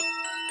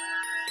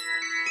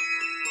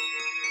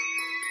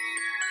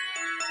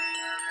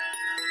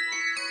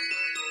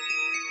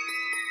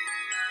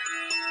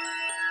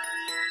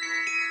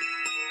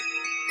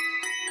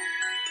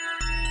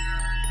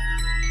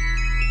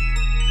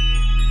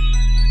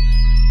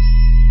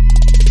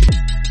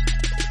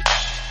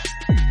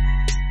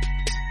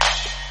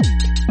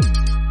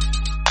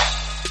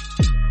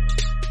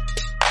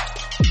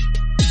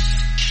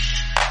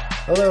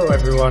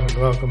everyone,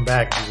 and welcome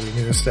back to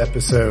the newest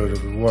episode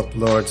of the Warp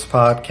Lords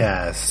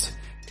podcast.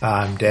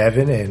 I'm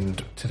Devin,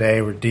 and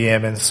today we're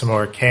DMing some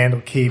more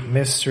Candlekeep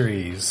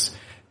mysteries.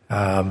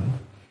 I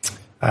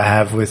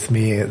have with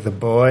me the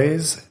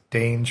boys,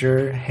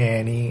 Danger,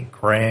 Hanny,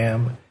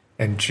 Graham,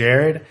 and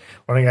Jared.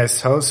 Why don't you guys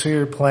tell us who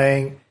you're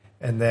playing,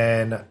 and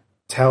then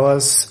tell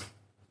us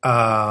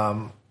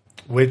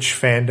which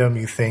fandom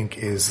you think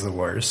is the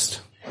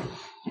worst.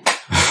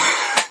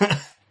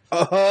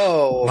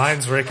 Oh,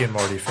 mine's Rick and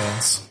Morty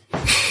fans.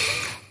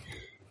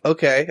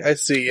 Okay, I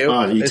see you.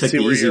 Oh, you took the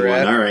easy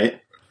one. All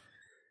right.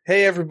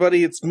 Hey,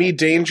 everybody, it's me,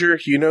 Danger.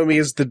 You know me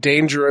as the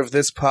Danger of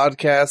this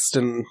podcast,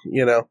 and,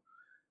 you know,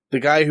 the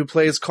guy who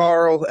plays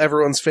Carl,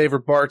 everyone's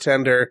favorite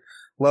bartender,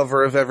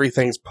 lover of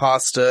everything's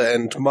pasta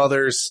and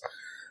mothers.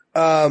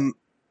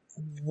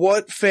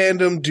 What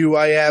fandom do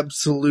I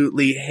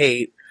absolutely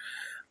hate?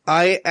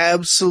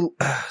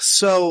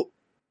 So,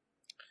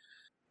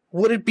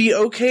 would it be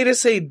okay to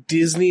say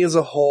Disney as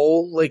a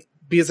whole? Like,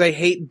 because I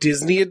hate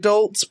Disney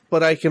adults,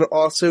 but I can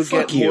also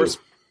get more.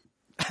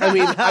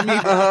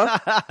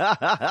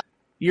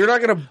 You're not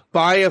gonna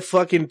buy a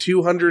fucking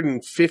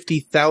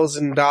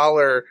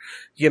 $250,000,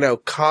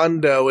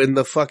 condo in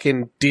the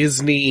fucking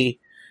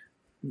Disney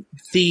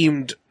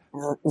themed,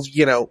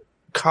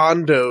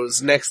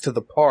 condos next to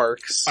the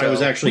parks. So. I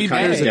was actually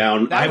kind of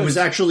down. I was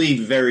actually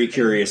very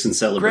curious in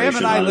celebration. Graham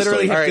and I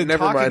literally have been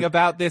talking mind.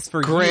 about this for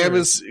Graham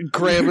years.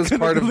 Graham is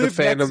part of the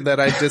fandom that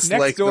I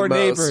dislike the most.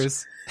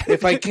 Neighbors.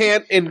 If I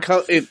can't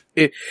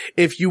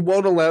if you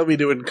won't allow me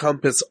to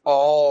encompass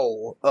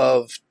all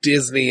of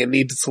Disney and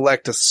need to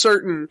select a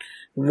certain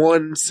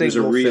one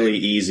single There's a really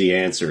thing, easy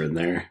answer in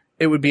there.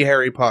 it would be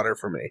Harry Potter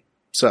for me.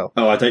 So.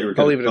 Oh, I thought you were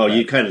going to.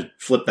 you kind of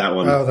flipped that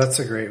one. Oh, that's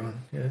a great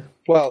one. Yeah.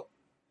 Well,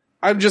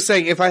 I'm just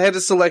saying, if I had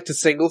to select a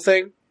single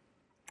thing,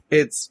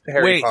 it's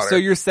Harry Potter. Wait, so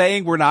you're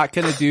saying we're not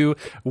going to do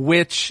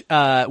which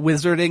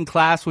wizarding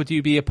class would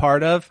you be a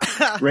part of?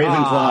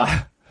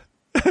 Ravenclaw.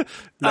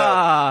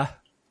 No.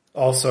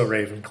 Also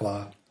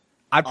Ravenclaw.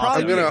 I'm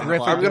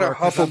gonna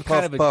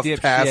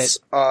Hufflepuff pass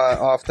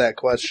off that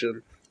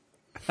question.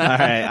 All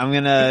right, I'm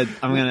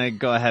gonna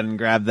go ahead and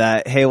grab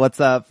that. Hey, what's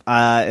up?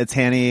 It's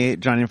Hanny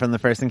joining from the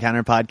First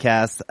Encounter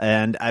podcast,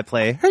 and I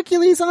play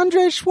Hercules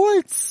Andre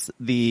Schwartz,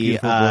 the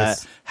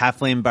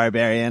halfling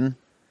barbarian.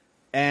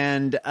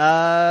 And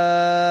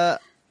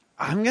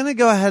I'm gonna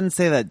go ahead and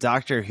say that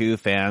Doctor Who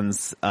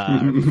fans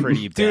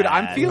pretty bad. Dude,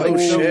 I'm feeling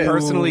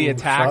personally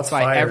attacked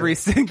by every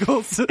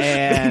single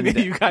and thing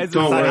that you guys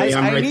don't worry,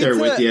 I'm right there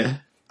with you.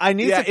 I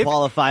need to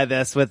qualify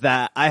this with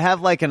that. I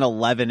have like an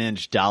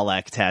 11-inch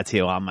Dalek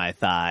tattoo on my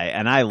thigh,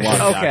 and I love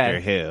Doctor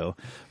Who.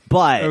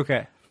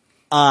 But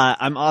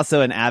I'm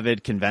also an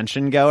avid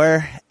convention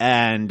goer,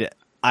 and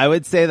I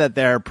would say that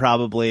they're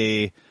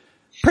probably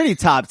pretty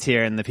top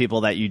tier in the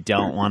people that you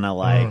don't want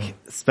to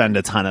spend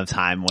a ton of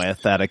time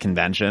with at a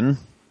convention.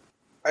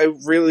 I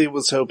really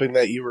was hoping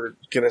that you were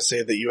going to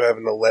say that you have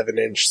an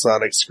 11-inch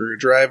sonic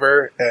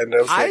screwdriver, and I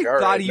was like, all right,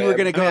 thought you were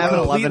going to go a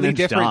completely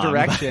different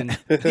direction.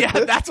 Yeah,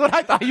 that's what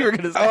I thought you were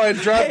going to say. Oh, I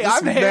dropped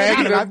this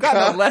Magnum. I've got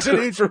an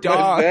 11-inch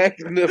dog.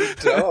 Magnum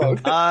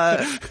dog.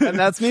 And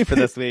that's me for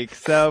this week.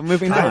 So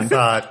moving on.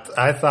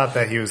 I thought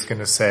that he was going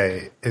to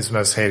say his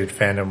most hated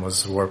fandom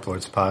was the Warp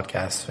Lords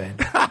podcast fan.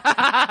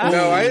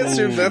 No, I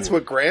assume that's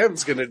what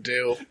Graham's going to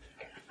do.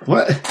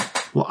 What?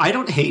 Well, I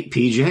don't hate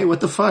PJ.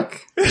 What the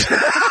fuck?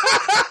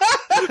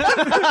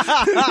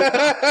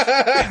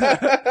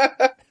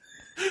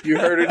 You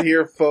heard it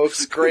here,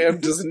 folks. Graham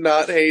does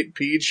not hate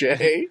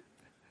PJ.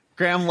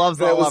 Graham loves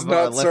that. Was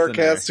not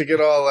sarcastic at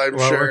all, I'm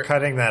sure. We're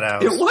cutting that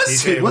out. It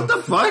was. What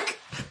the fuck?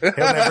 He'll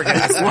never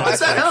get this. What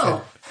the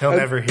hell? He'll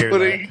never hear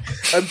that.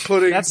 I'm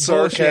putting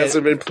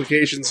sarcasm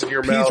implications in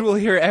your mouth. Peach will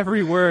hear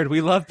every word.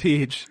 We love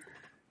Peach.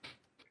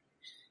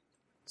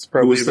 It's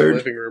probably in the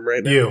living room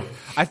right now. You.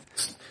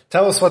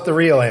 Tell us what the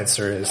real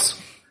answer is.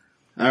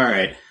 All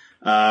right.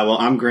 Well,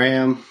 I'm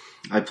Graham.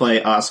 I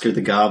play Oscar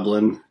the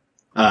Goblin,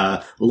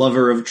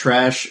 lover of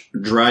trash,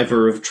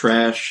 driver of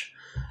trash,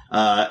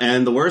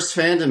 and the worst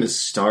fandom is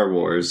Star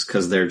Wars,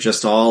 because they're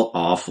just all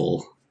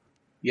awful.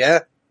 Yeah,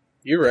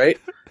 you're right.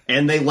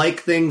 And they like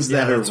things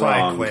that are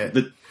wrong.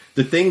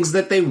 The things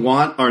that they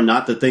want are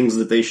not the things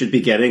that they should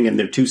be getting, and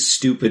they're too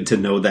stupid to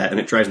know that, and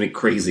it drives me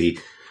crazy.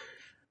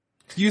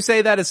 You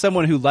say that as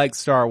someone who likes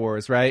Star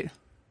Wars, right?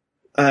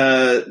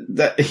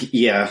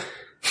 Yeah.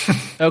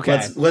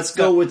 Okay. Let's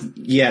go with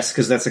yes,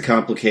 because that's a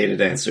complicated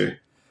answer,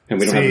 and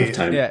we don't have enough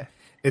time. Yeah.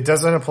 It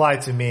doesn't apply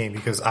to me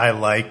because I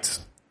liked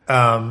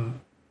the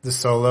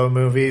Solo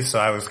movie, so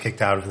I was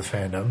kicked out of the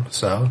fandom.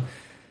 So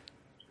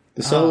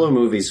the Solo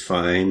movie's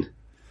fine.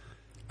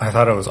 I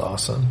thought it was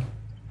awesome.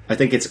 I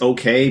think it's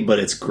okay, but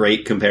it's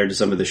great compared to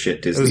some of the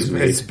shit Disney's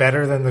made. It's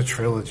better than the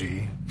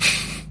trilogy.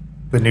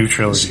 The new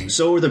trilogy.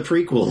 So are the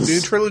prequels.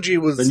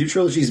 The new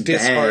trilogy's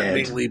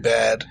dishearteningly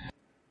bad.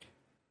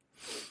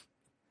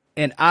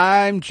 And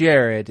I'm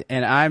Jared,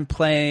 and I'm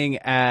playing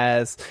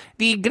as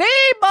the Grey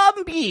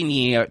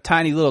Bombini, a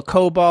tiny little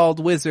kobold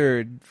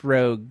wizard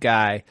rogue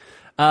guy.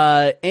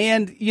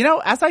 And,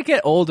 as I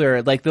get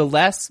older, like, the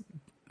less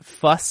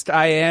fussed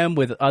I am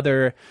with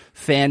other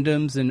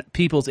fandoms and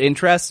people's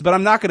interests, but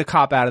I'm not going to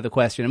cop out of the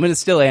question. I'm going to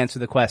still answer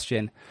the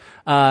question.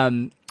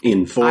 In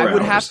 4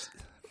 hours.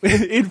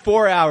 In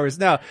 4 hours.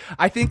 No,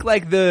 I think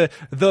like the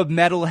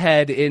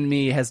metalhead in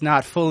me has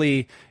not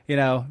fully,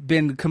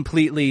 been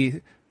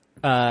completely,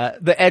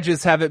 the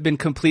edges haven't been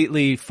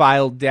completely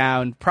filed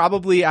down.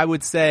 Probably I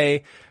would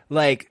say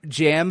like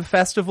jam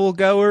festival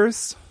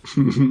goers.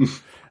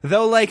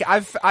 Though, like,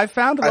 I've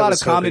found a lot of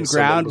common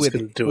ground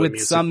with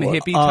some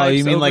hippie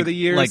types over the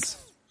years.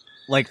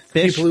 Like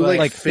fish, people who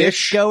like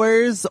fish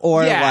goers,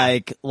 or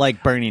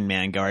like Burning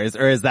Man goers,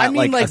 or is that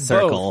like a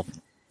circle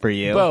for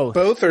you?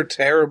 Both are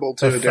terrible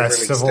to a different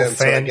extent.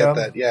 So I get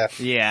that.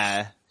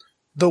 Yeah.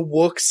 The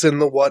wooks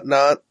and the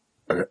whatnot.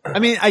 I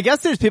mean, I guess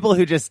there's people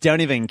who just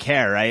don't even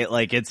care, right?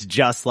 Like, it's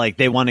just like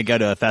they want to go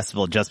to a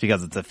festival just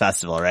because it's a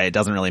festival, right? It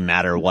doesn't really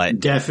matter what.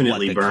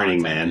 Definitely what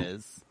Burning Man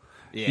is.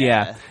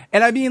 Yeah.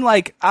 And I mean,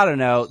 like, I don't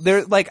know.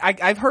 There, like,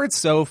 I've heard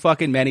so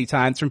fucking many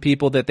times from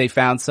people that they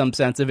found some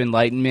sense of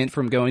enlightenment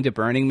from going to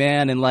Burning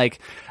Man, and like,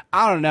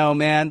 I don't know,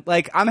 man.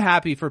 Like, I'm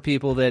happy for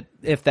people that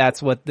if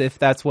that's what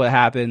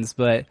happens,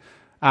 but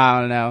I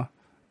don't know.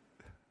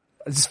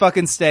 Just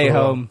fucking stay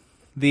home.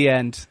 The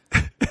end.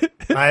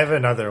 I have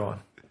another one.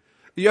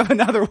 You have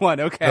another one,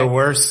 okay. The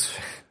worst.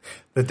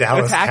 The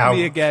Dallas Attack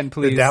me again,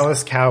 please. The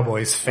Dallas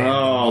Cowboys fan.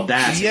 Oh,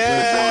 that's a good one.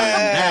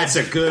 That's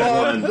a good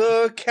one.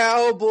 The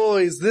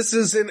Cowboys. This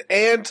is an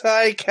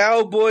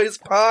anti-Cowboys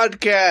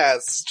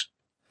podcast.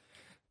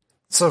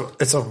 So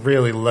it's a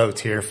really low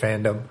tier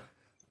fandom.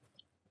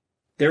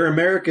 They're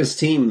America's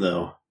team,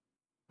 though.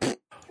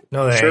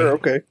 No, they Sure, ain't.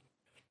 okay.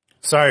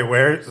 Sorry,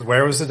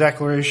 where was the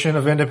Declaration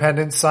of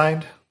Independence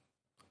signed?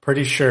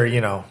 Pretty sure,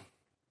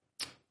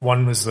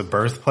 one was the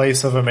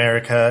birthplace of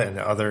America and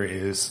the other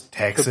is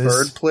Texas. The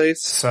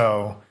birthplace?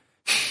 So,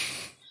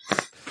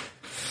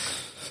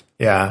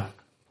 yeah.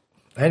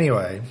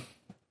 Anyway.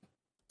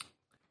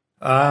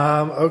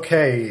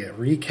 Okay,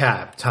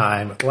 recap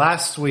time.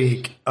 Last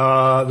week,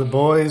 the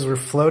boys were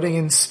floating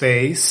in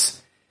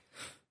space,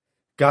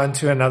 got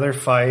into another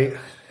fight,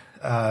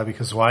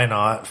 because why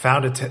not?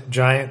 Found a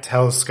giant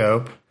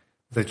telescope,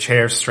 the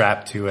chair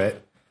strapped to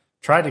it,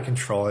 tried to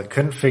control it,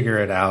 couldn't figure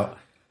it out.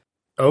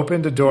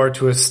 Opened a door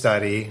to a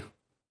study,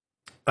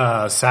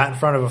 sat in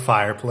front of a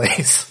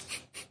fireplace.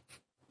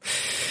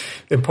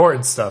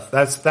 Important stuff.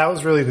 That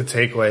was really the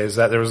takeaway, is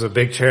that there was a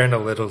big chair and a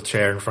little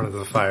chair in front of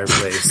the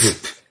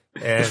fireplace.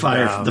 And,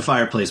 the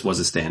fireplace was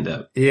a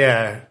stand-up.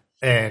 Yeah,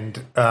 and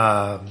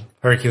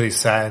Hercules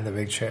sat in the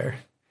big chair.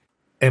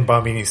 And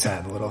Bombini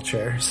sat in the little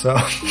chair. So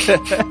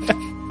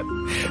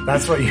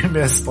that's what you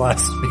missed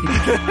last week.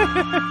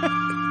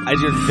 I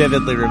just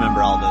vividly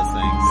remember all those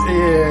things.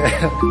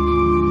 Yeah.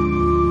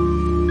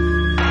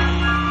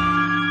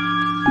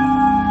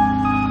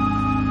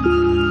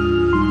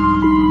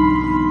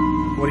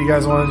 What do you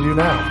guys want to do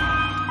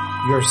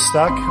now? You're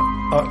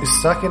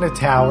stuck in a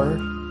tower,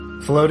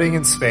 floating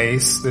in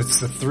space.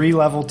 It's a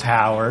 3-level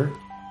tower.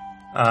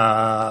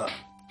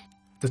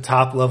 The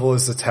top level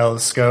is the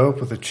telescope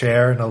with a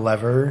chair and a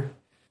lever.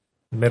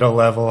 Middle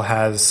level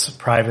has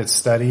private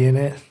study in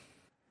it.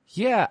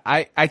 Yeah,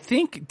 I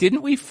think,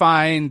 didn't we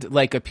find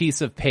like a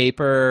piece of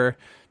paper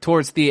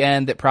towards the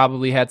end that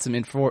probably had some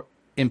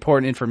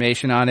important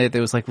information on it that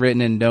was like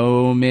written in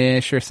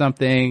Gnomish or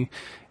something,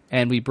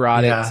 and we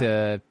brought it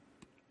to...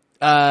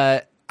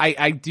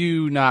 I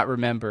do not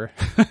remember.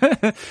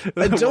 I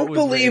don't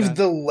believe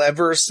the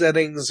lever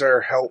settings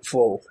are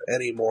helpful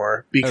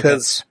anymore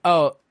because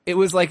it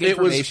was like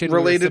information it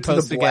was related to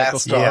the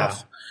blast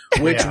off,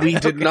 which we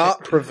did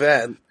not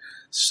prevent.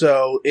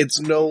 So it's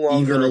no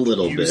longer even a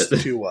little used bit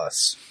to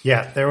us.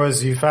 Yeah, there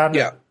was. You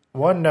found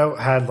one note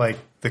had like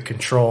the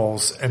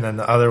controls, and then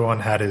the other one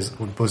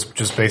was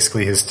just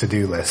basically his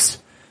to-do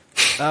list.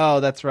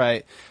 Oh, that's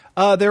right.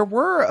 There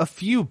were a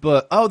few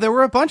books. Oh, there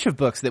were a bunch of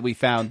books that we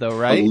found, though,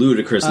 right? A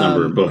ludicrous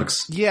number of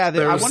books. Yeah,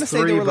 I want to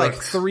say there were like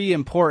 3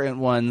 important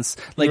ones.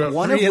 Like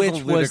one of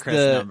which was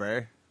the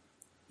number.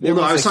 Well,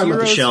 no, I was talking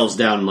about the shelves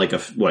down, like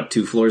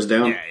 2 floors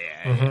down.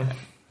 Yeah.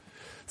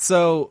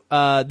 So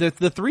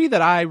the 3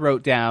 that I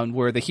wrote down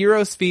were the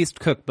Heroes Feast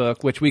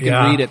cookbook, which we can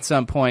read at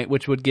some point,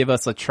 which would give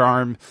us a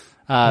charm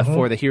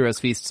for the Heroes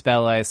Feast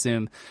spell, I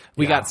assume.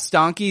 We got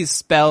Stonky's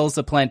Spells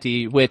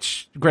Aplenty,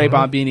 which Grey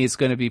Bombini is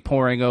going to be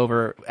pouring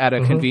over at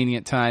a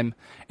convenient time.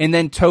 And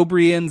then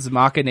Tobrian's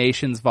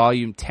Machinations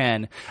Volume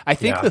 10. I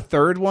think the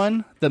third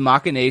one, the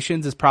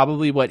Machinations, is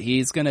probably what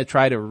he's going to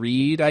try to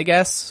read, I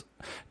guess,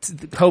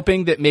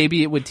 hoping that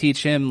maybe it would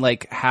teach him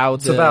like how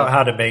it's about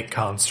how to make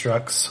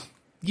constructs.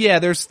 Yeah,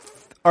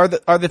 are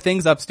the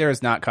things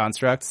upstairs not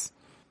constructs?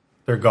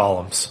 They're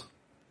golems.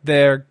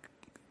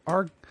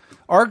 Are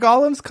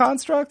golems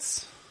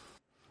constructs?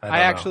 I don't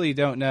actually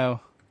don't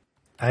know.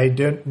 I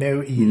don't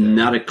know either.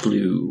 Not a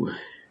clue.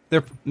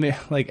 They're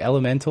like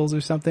elementals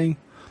or something?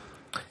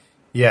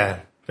 Yeah,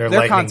 they're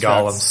lightning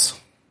constructs. golems.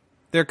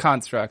 They're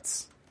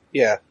constructs.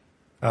 Yeah.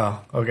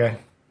 Oh, okay.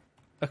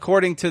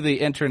 According to the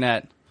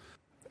internet.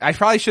 I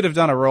probably should have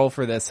done a roll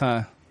for this,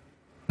 huh?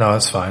 No,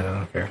 that's fine. I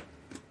don't care.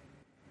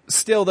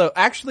 Still, though,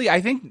 actually,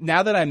 I think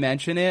now that I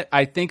mention it,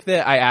 I think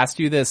that I asked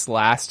you this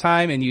last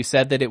time, and you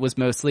said that it was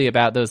mostly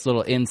about those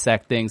little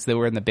insect things that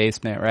were in the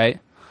basement, right?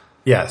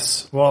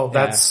 Yes. Well,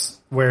 that's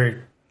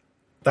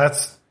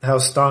how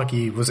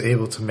Stonky was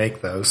able to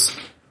make those.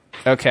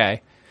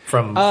 Okay.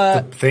 From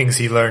the things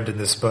he learned in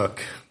this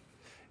book.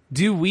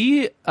 Do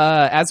we,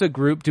 as a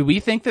group, do we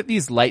think that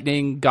these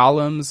lightning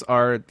golems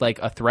are like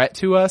a threat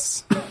to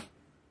us?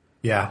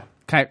 Yeah.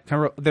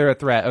 They're a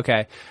threat.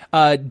 Okay.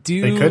 They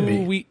could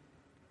be.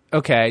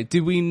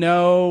 Do we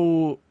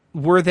know,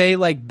 were they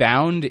like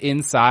bound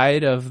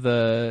inside of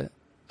the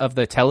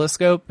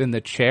telescope in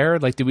the chair?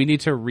 Like, do we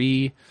need to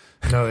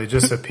No, they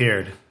just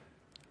appeared.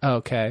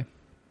 Okay.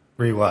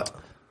 What?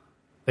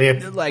 They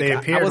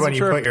appeared when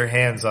you put your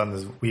hands on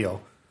the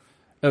wheel.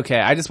 Okay,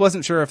 I just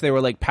wasn't sure if they were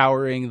like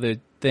powering the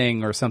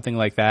thing or something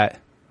like that.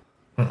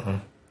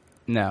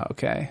 No,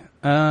 okay.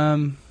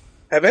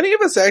 Have any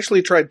of us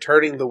actually tried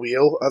turning the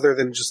wheel other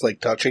than just like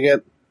touching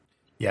it?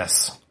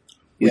 Yes.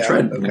 We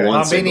tried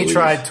once. Albini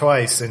tried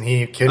twice and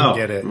he couldn't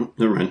get it.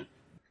 Never mind.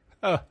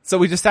 Oh, so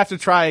we just have to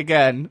try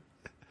again.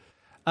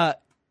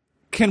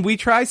 Can we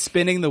try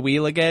spinning the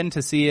wheel again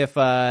to see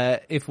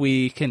if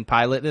we can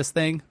pilot this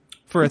thing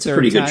for a third time? It's a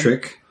pretty good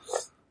trick.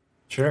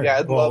 Sure. Yeah,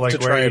 I'd love to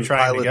try and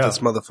pilot this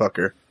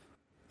motherfucker.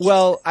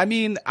 Well, I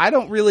mean, I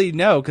don't really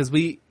know because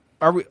I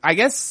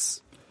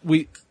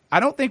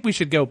don't think we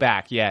should go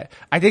back yet.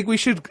 I think we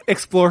should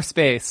explore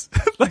space.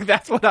 Like,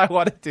 that's what I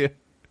want to do.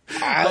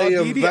 I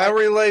am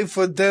very late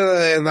for dinner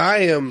and I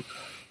am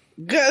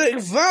getting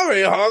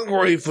very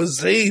hungry for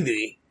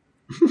ziti.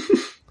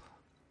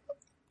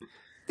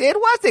 There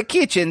was a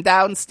kitchen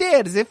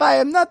downstairs, if I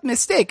am not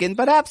mistaken.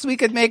 Perhaps we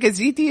could make a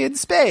ziti in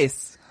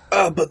space.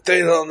 But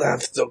they don't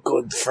have the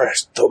good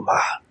fresh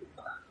tomato.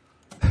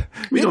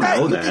 We don't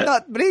know that. Did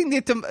not bring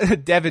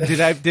the Devin,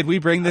 did we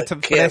bring the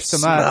fresh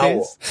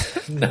tomatoes?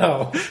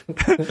 No.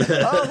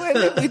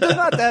 We do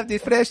not have the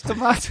fresh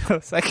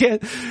tomatoes. I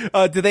can't.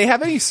 Do they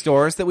have any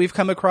stores that we've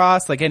come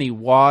across? Like any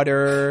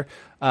water,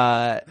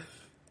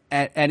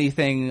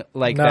 anything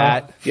like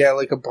that? Yeah,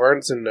 like a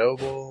Barnes and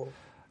Noble.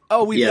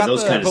 Oh, we've got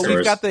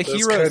the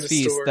Heroes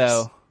Feast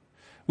though.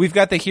 We've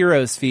got the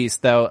Heroes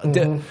Feast though.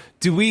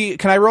 Mm-hmm.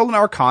 Can I roll an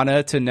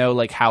Arcana to know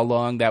like how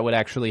long that would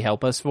actually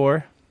help us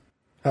for?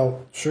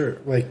 Oh, sure.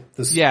 Like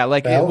this. Yeah,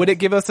 like would it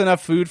give us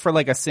enough food for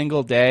like a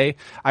single day?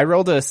 I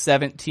rolled a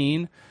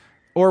 17.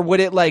 Or would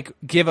it like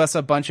give us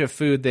a bunch of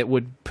food that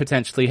would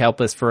potentially help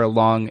us for a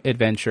long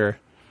adventure?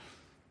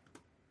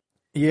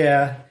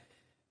 Yeah.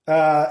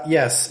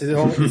 Yes,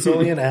 it's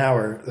only an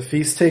hour. The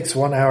feast takes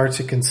 1 hour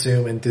to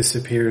consume and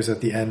disappears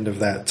at the end of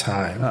that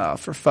time. Oh,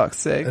 for fuck's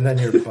sake. And then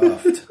you're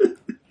buffed.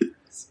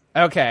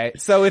 Okay,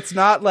 so it's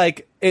not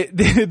like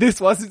this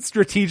wasn't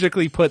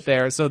strategically put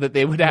there so that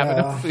they would have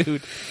enough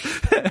food.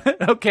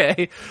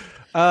 Okay.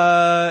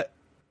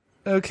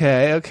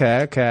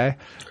 Okay.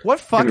 What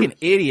fucking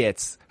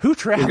idiots? Who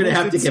travels in space? We're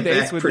gonna have to get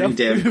back pretty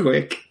damn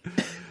quick.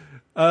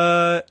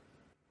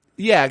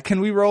 Yeah, can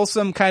we roll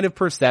some kind of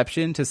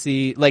perception to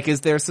see, like,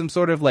 is there some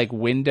sort of, like,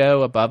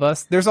 window above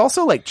us? There's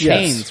also, like,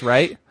 chains,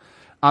 right?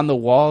 On the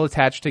wall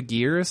attached to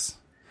gears.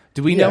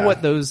 Do we know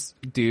what those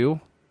do?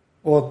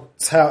 Well,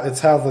 it's how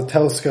the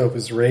telescope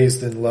is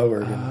raised and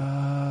lowered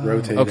and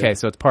rotated. Okay,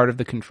 so it's part of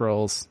the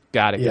controls.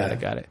 Got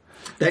it.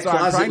 That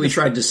closet we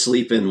tried to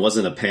sleep in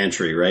wasn't a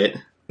pantry, right?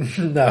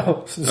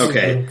 No.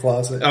 Okay.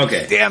 Closet.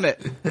 Okay. Damn it.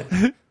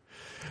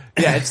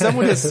 Yeah, if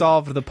someone has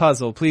solved the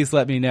puzzle, please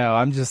let me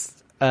know.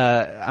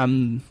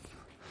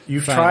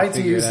 You've tried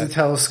to use the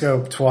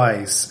telescope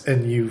twice,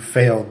 and you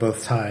failed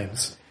both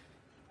times.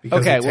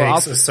 Because it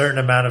takes a certain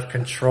amount of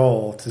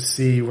control to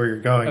see where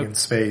you're going in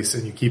space,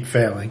 and you keep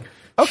failing.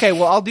 Okay,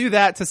 well, I'll do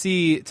that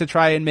to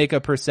try and make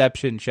a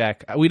perception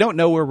check. We don't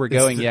know where we're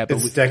going yet, but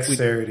it's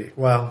dexterity.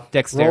 Roll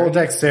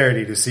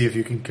dexterity to see if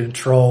you can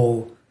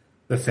control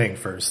the thing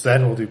first.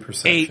 Then we'll do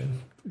perception.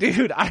 8.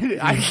 Dude,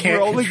 I'm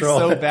rolling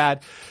so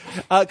bad.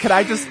 Can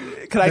I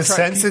try? The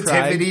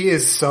sensitivity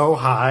is so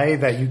high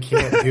that you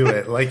can't do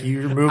it. Like,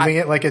 you're moving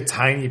it like a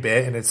tiny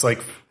bit, and it's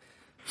like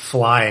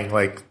flying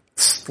like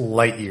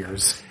light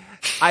years.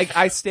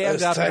 I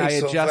stand up and I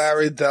adjust. A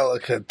very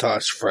delicate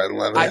touch, friend.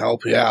 Let me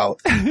help you out.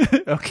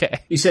 Okay.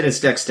 You said it's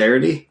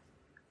dexterity?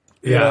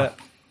 Yeah.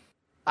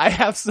 I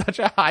have such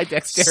a high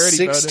dexterity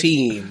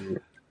 16.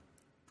 bonus.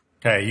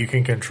 Okay, you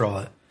can control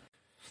it.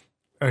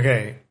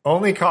 Okay,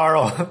 only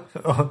Carl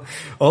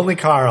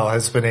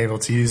has been able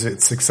to use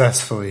it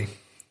successfully.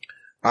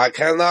 I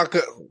cannot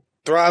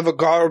drive a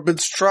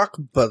garbage truck,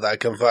 but I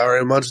can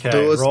very much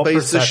do a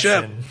space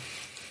ship.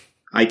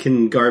 I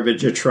can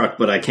garbage a truck,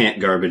 but I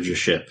can't garbage a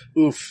ship.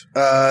 Oof.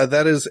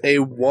 That is a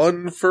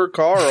 1 for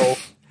Carl.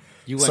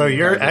 So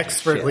you're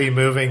expertly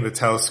moving the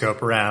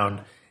telescope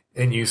around,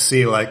 and you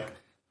see, like,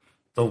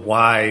 the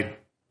wide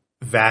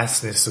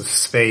vastness of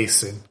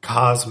space and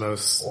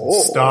cosmos and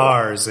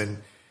stars, and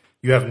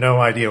you have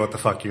no idea what the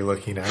fuck you're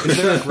looking at. Is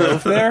there a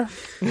grove there?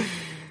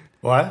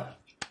 What?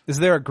 Is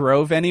there a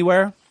grove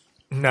anywhere?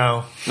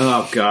 No.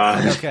 Oh,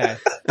 God. Okay.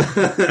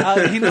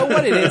 You know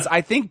what it is?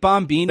 I think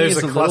Bombini is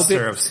a little bit... There's a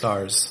cluster of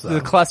stars.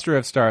 The cluster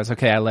of stars.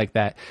 Okay, I like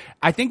that.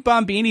 I think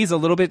Bombini's a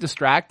little bit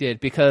distracted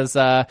because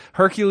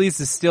Hercules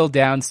is still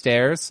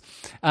downstairs,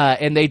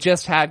 and they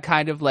just had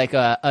kind of like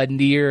a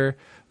near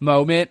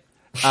moment.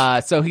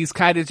 So he's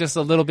kind of just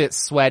a little bit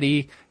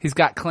sweaty. He's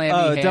got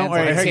clammy hands. Don't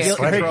worry.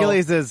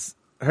 Hercules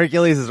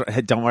is,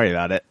 don't worry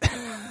about it.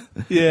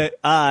 Yeah.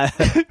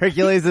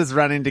 Hercules is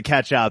running to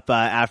catch up,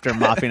 after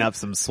mopping up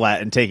some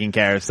sweat and taking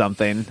care of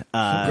something.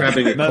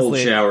 Grabbing a cold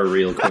shower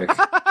real quick.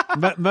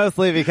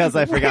 Mostly because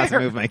I forgot to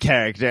move my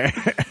character.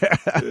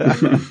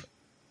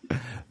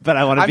 But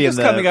I want to be in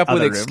the I'm just coming up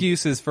with room.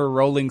 excuses for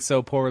rolling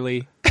so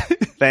poorly.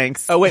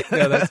 Thanks. Oh wait,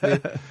 no, that's me.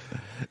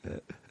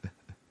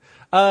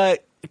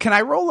 Can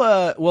I roll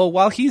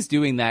while he's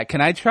doing that,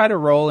 can I try to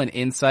roll an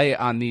insight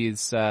on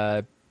these,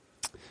 the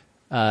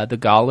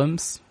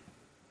golems?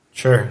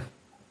 Sure.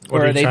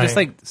 Or are they just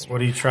like,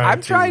 what are you trying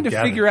I'm trying to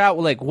gather? figure out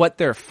like what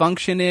their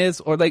function is,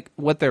 or like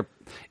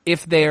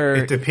if they're...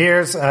 It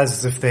appears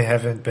as if they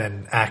haven't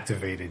been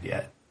activated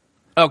yet.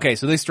 Okay,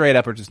 so they straight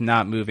up are just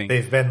not moving.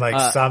 They've been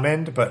like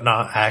summoned, but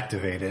not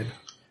activated.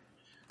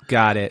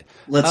 Got it.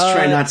 Let's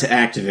try not to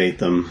activate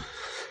them.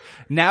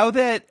 Now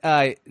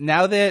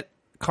that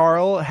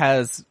Carl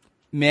has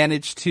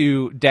managed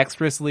to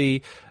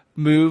dexterously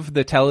move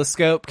the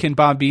telescope, can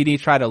Bombini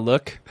try to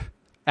look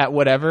at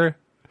whatever?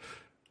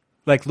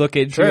 Like look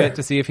into it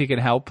to see if he can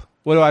help?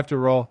 What do I have to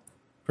roll?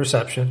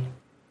 Perception.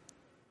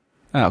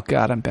 Oh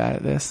god, I'm bad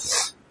at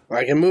this.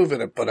 I can move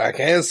in it, but I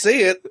can't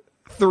see it.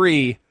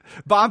 3.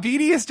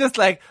 Bombini is just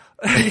like,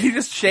 he's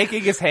just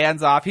shaking his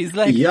hands off. He's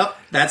like... Yep,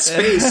 that's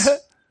space.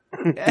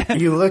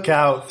 You look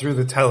out through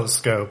the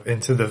telescope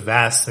into the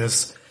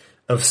vastness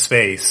of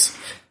space,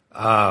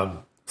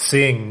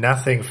 seeing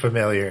nothing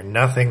familiar,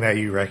 nothing that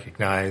you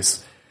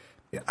recognize.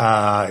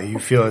 You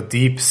feel a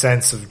deep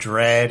sense of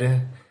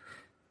dread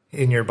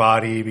in your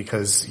body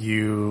because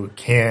you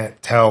can't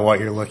tell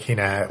what you're looking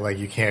at. Like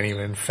you can't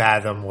even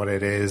fathom what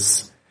it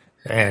is,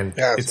 and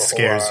it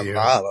scares you.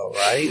 Model,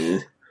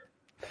 right?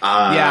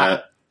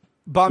 Yeah.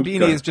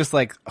 Bombini is just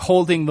like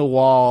holding the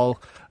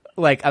wall,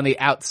 like on the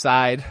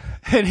outside,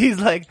 and he's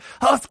like,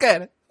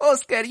 Oscar,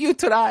 you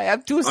try.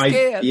 I'm too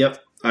scared.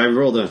 I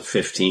rolled a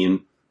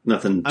 15.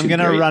 Nothing. I'm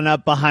gonna run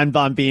up behind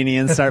Bombini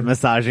and start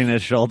massaging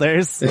his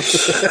shoulders.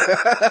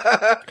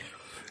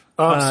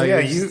 So yeah,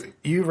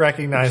 you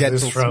recognize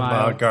this from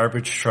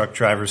garbage truck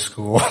driver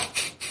school.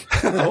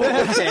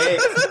 Okay,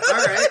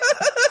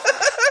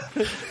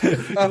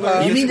 all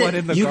right. You mean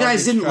that you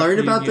guys didn't learn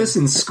about this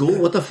in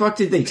school? What the fuck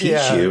did they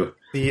teach you?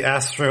 The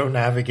astro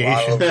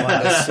navigation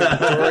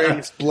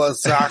class. Blood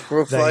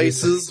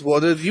sacrifices. What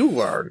did you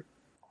learn?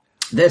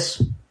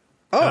 This.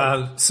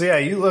 So yeah,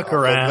 you look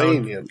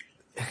around.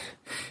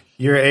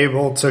 You're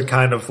able to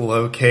kind of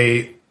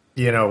locate,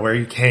 where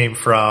you came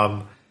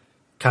from.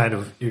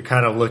 You're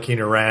kind of looking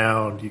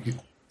around. You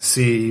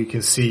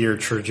can see your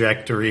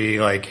trajectory,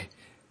 like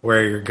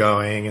where you're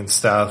going and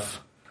stuff.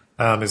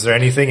 Is there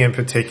anything in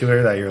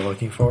particular that you're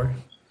looking for?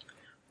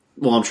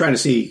 Well, I'm trying to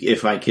see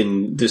if I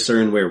can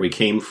discern where we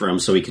came from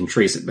so we can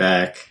trace it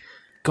back.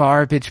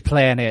 Garbage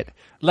planet.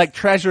 Like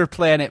Treasure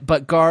Planet,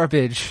 but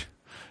garbage.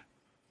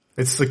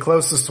 It's the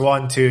closest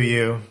one to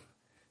you.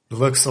 It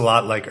looks a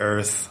lot like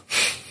Earth.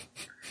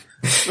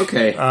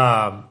 Okay.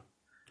 And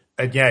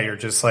yeah, you're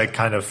just like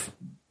kind of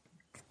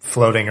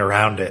floating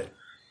around it.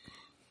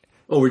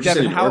 Oh, we're just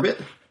in orbit?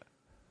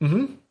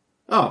 Mm-hmm.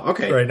 Oh,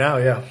 okay. Right now,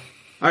 yeah.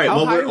 All right,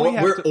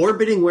 we're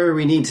orbiting where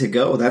we need to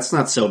go. That's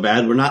not so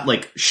bad. We're not,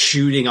 like,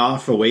 shooting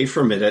off away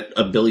from it at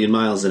 1 billion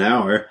miles an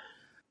hour.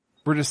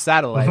 We're just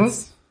satellites.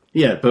 Mm-hmm.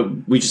 Yeah,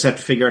 but we just have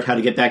to figure out how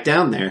to get back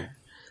down there.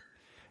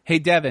 Hey,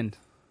 Devin,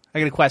 I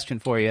got a question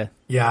for you.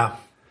 Yeah.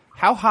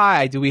 How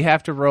high do we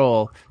have to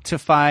roll to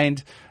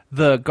find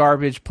the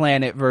garbage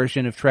planet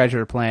version of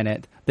Treasure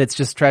Planet that's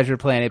just Treasure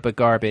Planet but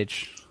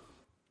garbage?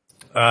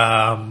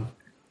 A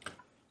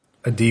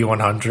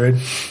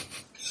D100.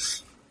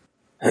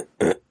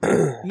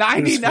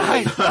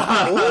 99.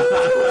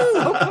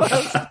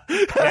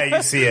 Yeah,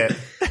 you see it.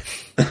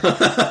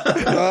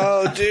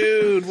 Oh,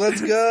 dude,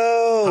 let's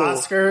go.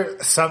 Oscar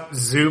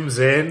zooms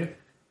in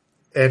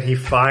and he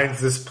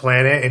finds this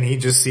planet and he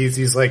just sees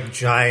these like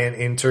giant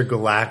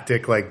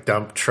intergalactic like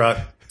dump truck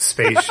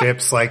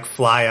spaceships like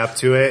fly up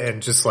to it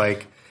and just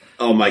like,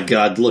 oh my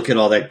god, look at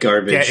all that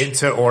garbage. Get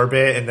into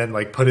orbit and then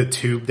like put a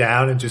tube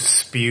down and just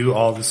spew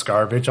all this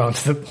garbage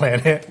onto the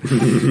planet.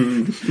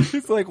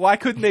 It's like, why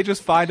couldn't they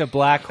just find a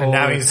black hole? And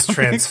now he's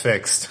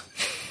transfixed.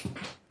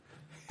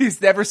 He's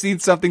never seen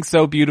something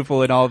so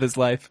beautiful in all of his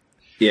life.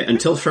 Yeah,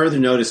 until further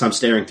notice, I'm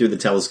staring through the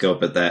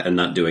telescope at that and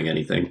not doing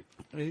anything.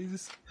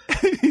 He's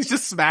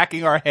just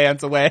smacking our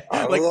hands away.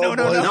 Like, no,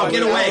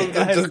 get away.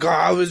 The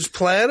garbage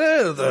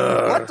planet.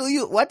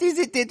 What is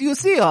it that you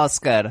see,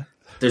 Oscar?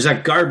 There's a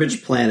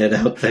garbage planet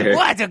out there.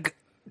 What? A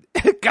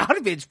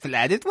garbage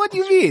planet? What do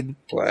you mean?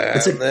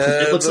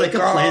 It looks like a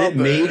planet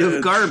made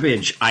of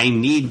garbage. I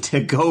need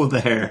to go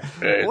there.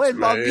 Well,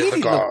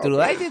 Bombini looked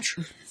through. I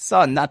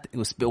saw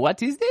nothing.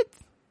 What is it?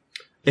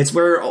 It's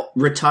where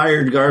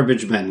retired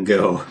garbage men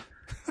go.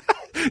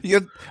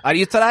 Are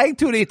you trying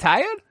to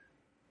retire?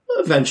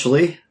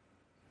 Eventually.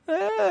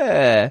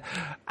 I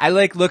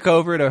look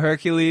over to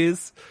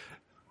Hercules,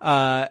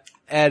 and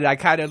I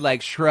kind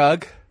of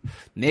shrug.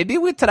 Maybe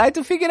we try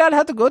to figure out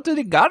how to go to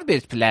the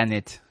garbage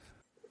planet.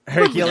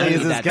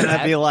 Hercules is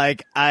gonna be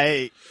like,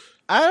 I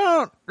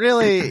don't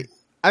really,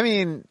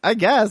 I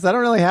guess I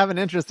don't really have an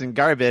interest in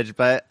garbage,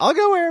 but I'll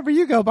go wherever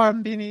you go,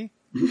 Barmbini.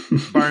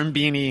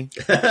 Barmbini.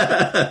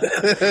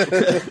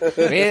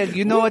 Well,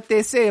 you know what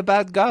they say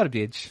about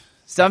garbage.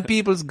 Some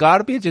people's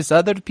garbage is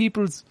other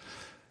people's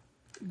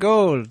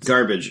gold.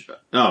 Garbage.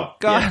 Oh,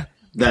 yeah.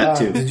 That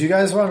too. Did you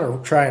guys want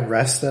to try and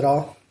rest at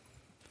all?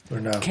 Or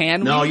no?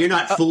 No, you're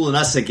not fooling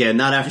us again.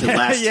 Not after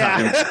last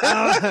time.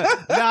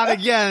 Not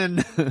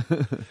again.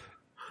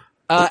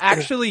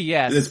 Actually,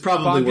 yes. It's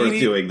probably worth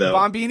doing, though.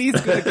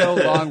 Bombini's going to go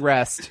long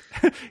rest.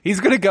 He's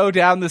going to go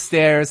down the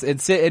stairs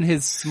and sit in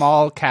his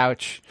small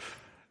couch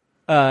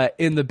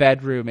in the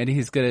bedroom, and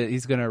he's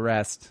gonna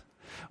rest.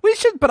 We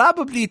should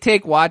probably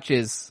take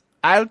watches.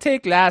 I'll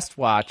take last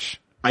watch.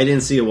 I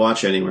didn't see a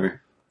watch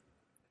anywhere.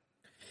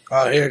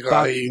 Oh, here you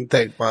go. You can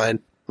take mine.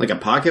 Like a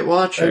pocket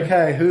watch?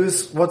 Okay,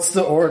 what's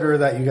the order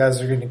that you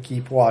guys are going to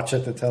keep watch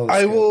at the telescope?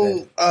 I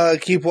will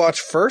keep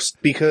watch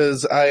first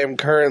because I am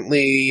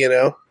currently,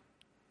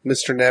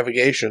 Mr.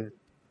 Navigation.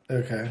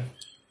 Okay.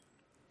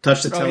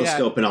 Touch the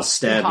telescope and I'll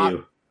stab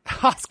you.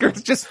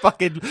 Oscar's just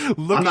fucking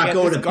looking I'm not at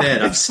going this to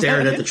bed. I'm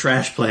staring planet. at the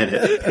trash planet.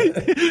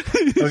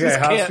 Okay,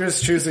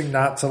 Oscar's choosing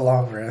not to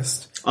long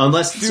rest.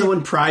 Unless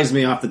someone pries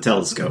me off the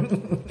telescope.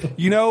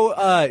 You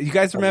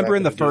guys remember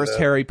in the first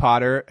Harry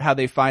Potter how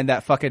they find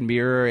that fucking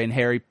mirror and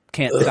Harry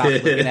can't stop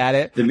looking at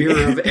it? The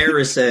mirror of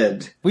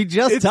Erised. We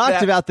just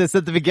talked about this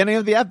at the beginning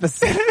of the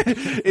episode.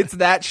 It's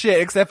that shit,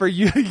 except for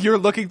you're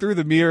looking through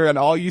the mirror and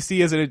all you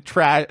see is a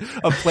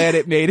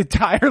planet made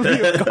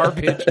entirely of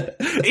garbage.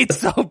 It's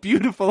so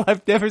beautiful.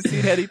 I've never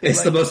seen anything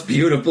It's the most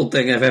beautiful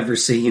thing I've ever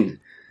seen.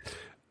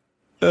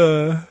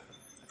 That's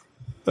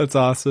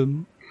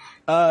awesome.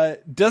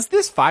 Does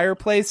this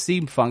fireplace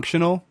seem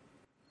functional?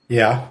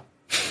 Yeah.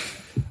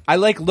 I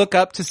look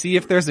up to see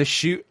if there's a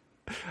chute.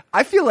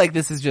 I feel like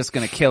this is just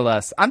going to kill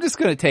us. I'm just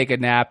going to take a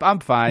nap. I'm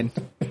fine.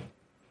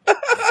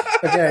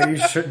 Okay, are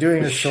you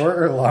doing a short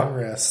or long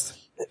rest?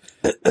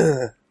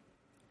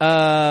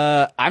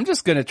 I'm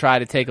just going to try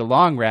to take a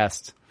long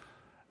rest.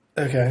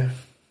 Okay.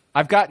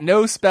 I've got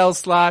no spell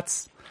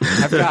slots.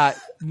 I've got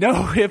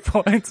no hit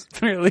points,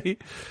 really.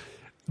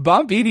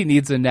 Bombini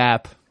needs a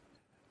nap.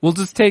 We'll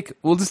just take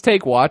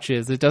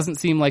watches. It doesn't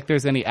seem like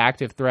there's any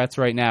active threats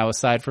right now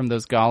aside from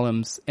those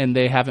golems, and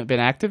they haven't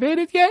been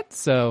activated yet,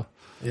 so.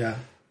 Yeah.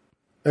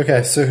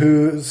 Okay, so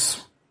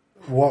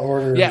what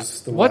order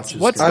is the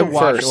watches? What's the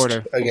watch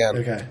order?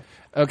 Again.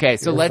 Okay,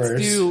 so let's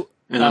first. do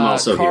And I'm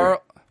also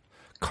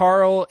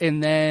Carl,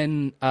 and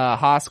then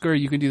Hosker,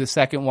 you can do the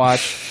second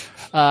watch.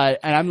 And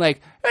I'm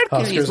like,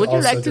 Hercules, would you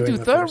also like to do doing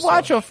the third first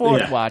watch or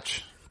fourth Yeah.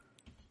 watch?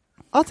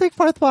 I'll take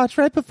fourth watch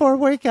right before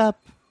wake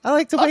up. I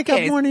like to wake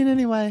up morning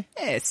anyway.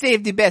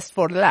 Save the best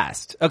for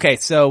last. Okay,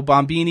 so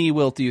Bombini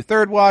will do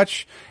third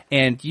watch,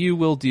 and you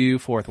will do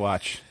fourth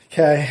watch.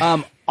 Okay.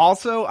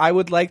 Also, I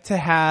would like to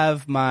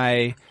have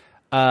my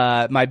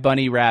my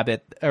bunny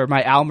rabbit or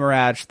my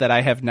Almirage that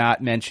I have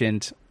not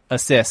mentioned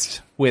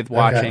assist with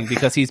watching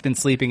because he's been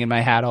sleeping in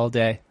my hat all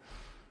day.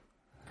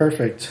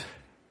 Perfect.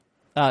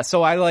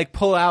 So I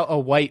pull out a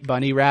white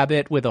bunny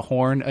rabbit with a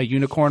horn, a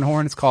unicorn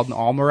horn. It's called an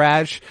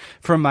Almirage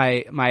from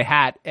my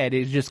hat, and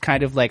it just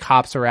kind of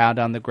hops around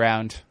on the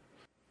ground.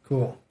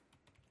 Cool.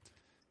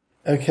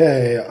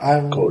 Okay,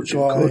 I'm going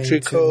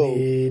to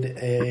need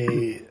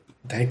a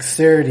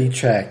dexterity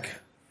check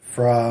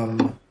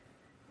from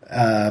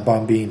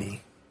Bombini.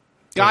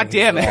 God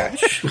damn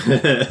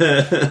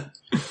it!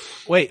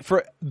 Wait,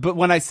 but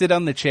when I sit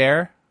on the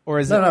chair, or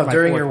is it no my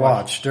during fourth your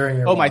watch? During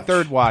your oh watch. my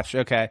third watch?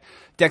 Okay,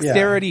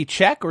 dexterity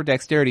check or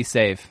dexterity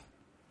save?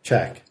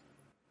 Check.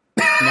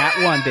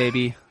 Nat 1,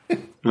 baby.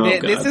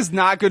 This is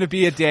not going to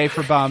be a day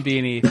for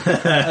Bombini.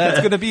 That's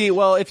going to be,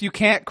 if you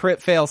can't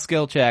crit fail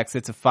skill checks,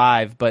 it's a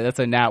 5, but that's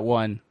a nat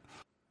 1.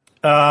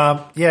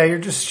 Yeah, you're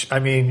just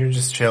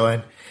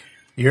chilling.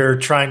 You're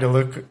trying to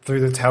look through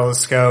the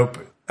telescope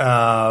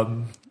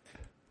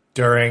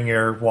during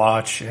your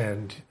watch,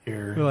 and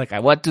you're like, I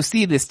want to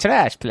see this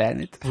trash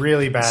planet.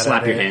 Really bad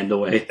Slap at your it. hand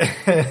away.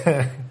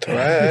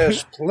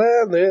 Trash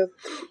planet.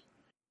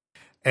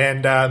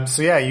 And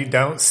so yeah, you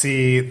don't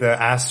see the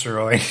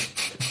asteroid.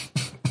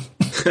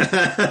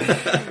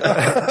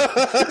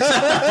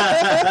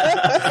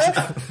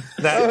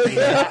 The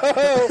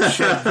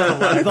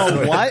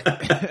what?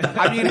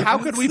 I mean, how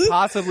could we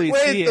possibly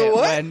see it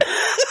when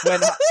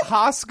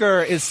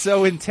Hosker is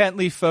so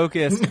intently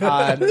focused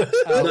on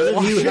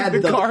the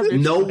garbage?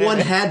 No one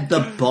had the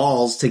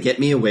balls to get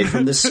me away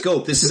from the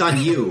scope. This is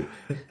on you.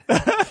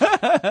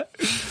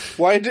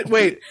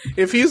 Wait,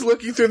 if he's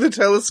looking through the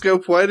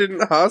telescope, why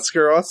didn't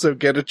Hosker also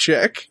get a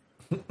check?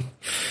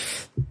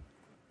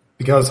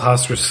 Because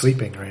Hosker's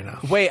sleeping right now.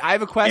 Wait, I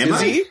have a question. Am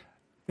I?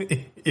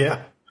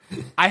 Yeah.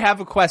 I have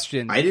a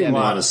question. I didn't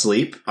want to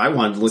sleep. I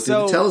wanted to look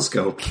through the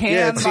telescope.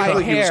 Can it my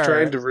like hair he was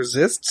trying to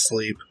resist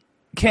sleep?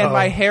 Can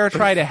my hair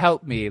try to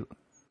help me?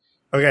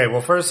 Okay,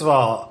 well, first of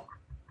all,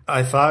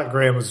 I thought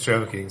Graham was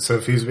joking, so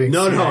if he's being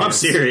serious... No, I'm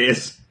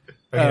serious.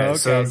 Okay,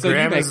 so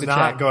Graham is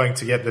not check. going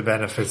to get the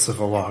benefits of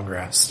a long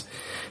rest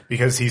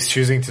because he's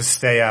choosing to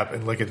stay up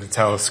and look at the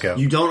telescope.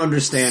 You don't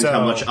understand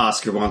how much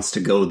Oscar wants to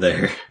go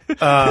there.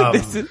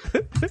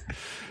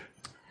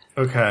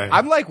 Okay.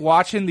 I'm like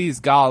watching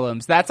these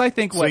golems. That's, I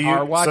think, what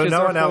our watches are for. So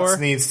no one else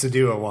needs to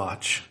do a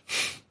watch.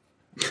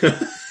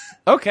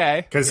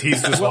 Okay. Because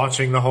he's just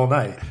watching the whole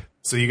night.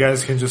 So you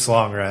guys can just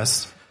long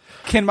rest.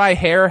 Can my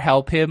hair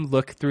help him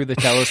look through the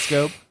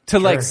telescope to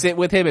like sit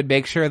with him and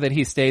make sure that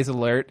he stays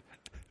alert?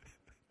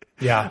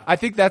 Yeah. I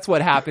think that's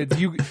what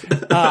happens. You,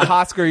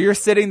 Oscar, you're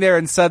sitting there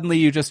and suddenly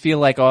you just feel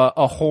like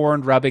a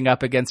horn rubbing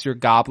up against your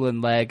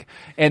goblin leg.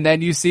 And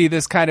then you see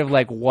this kind of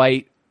like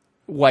white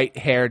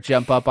hair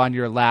jump up on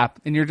your lap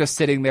and you're just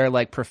sitting there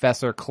like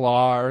Professor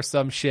Claw or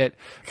some shit.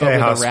 Okay,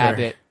 with Oscar, a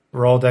rabbit.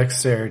 Roll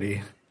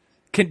dexterity.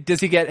 Does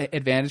he get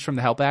advantage from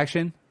the help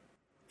action?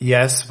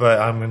 Yes,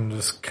 but I'm going to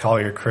just call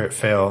your crit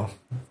fail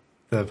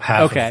the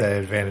half of the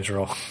advantage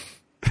roll.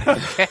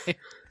 Okay.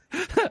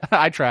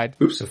 I tried.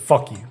 Oops, so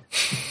fuck you.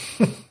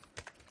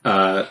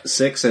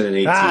 6 and an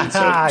 18,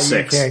 so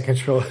 6. You can't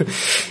control it.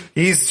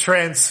 He's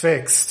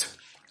transfixed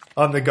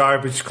on the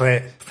garbage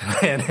planet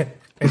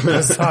and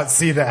does not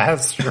see the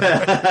asteroid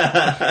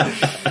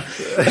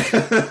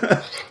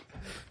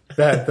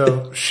that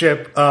the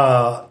ship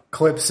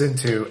clips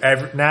into.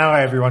 Now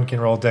everyone can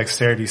roll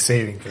dexterity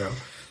saving throw.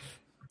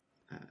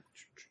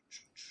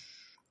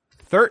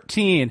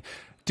 13.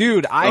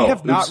 Dude, I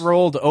have not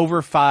rolled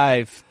over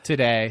 5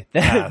 today.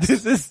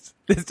 This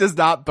does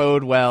not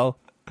bode well.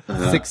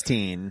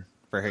 16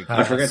 for her.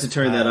 I forgot to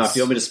turn that off. Do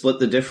you want me to split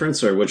the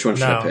difference, or which one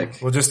should I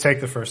pick? We'll just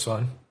take the first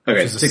one.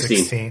 Okay, which is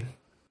 16.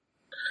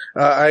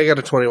 I got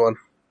a 21.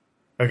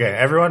 Okay,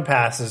 everyone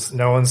passes.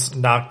 No one's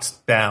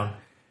knocked down.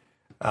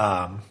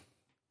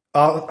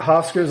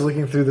 Oscar's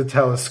looking through the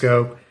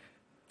telescope,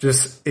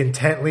 just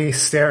intently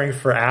staring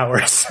for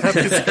hours at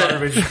this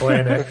garbage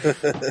planet.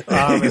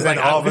 And then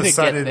all of a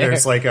sudden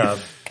there's like a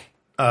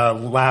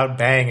loud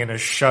bang and a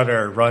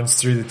shutter runs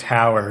through the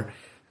tower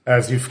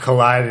as you've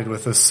collided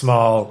with a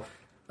small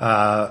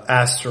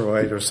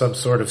asteroid or some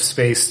sort of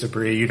space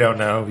debris. You don't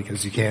know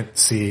because you can't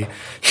see.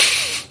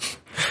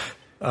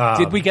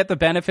 Did we get the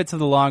benefits of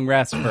the long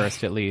rest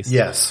first, at least?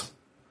 Yes.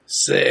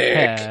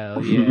 Sick.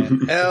 Hell yeah.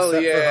 Hell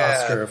Except yeah.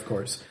 for Oscar, of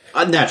course.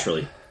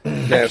 Naturally.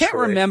 I can't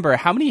remember.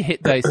 How many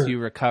hit dice do you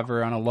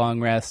recover on a long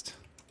rest?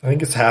 I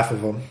think it's half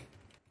of them.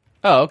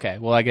 Oh, okay.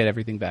 Well, I get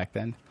everything back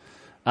then.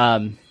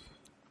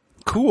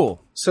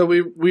 Cool. So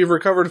we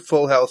recovered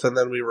full health and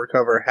then we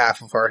recover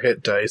half of our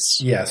hit dice.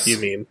 Yes. You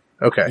mean?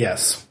 Okay.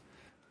 Yes.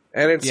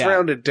 And it's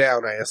rounded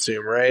down, I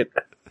assume, right?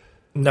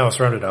 No, it's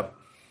rounded up.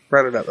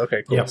 Rounded up.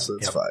 Okay, cool. Yep, So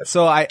it's yep. 5.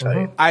 So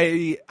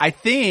I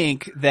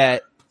think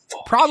that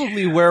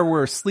probably where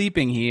we're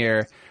sleeping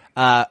here,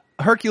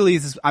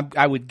 Hercules,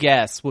 I would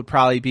guess, would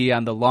probably be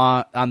on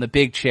the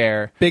big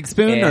chair. Big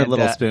spoon or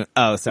little spoon?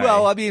 Oh, sorry.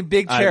 Well, I mean,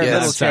 big chair,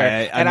 little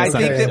chair. And I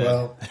think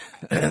that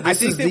I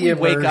think that the we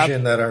wake up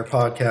immersion that our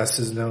podcast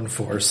is known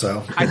for.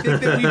 So I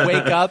think that we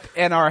wake up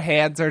and our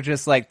hands are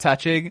just like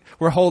touching.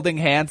 We're holding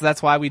hands.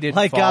 That's why we didn't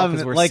fall,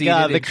 because we're seated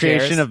the in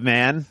creation chairs. of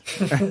man.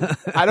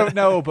 I don't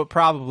know, but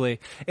probably.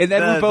 And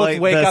then we both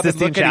wake up and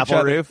look at each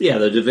other. Roof. Yeah,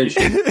 the Da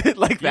Vinci.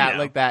 like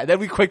that. Then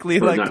we quickly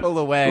not pull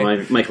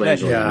away.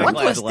 Michelangelo. Yeah. What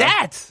was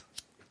that?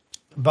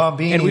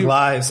 Bombini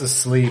lies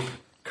asleep,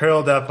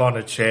 curled up on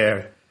a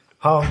chair.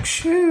 Honk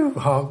shoo,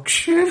 honk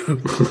shoo.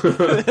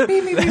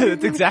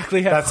 That's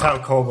exactly how. That's how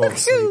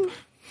kobolds sleep.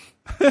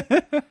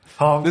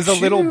 Honk There's a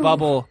little shoo.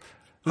 bubble.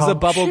 There's a Honk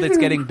bubble that's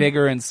shoo. getting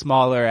bigger and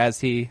smaller as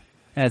he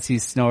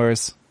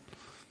snores.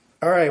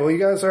 All right. Well, you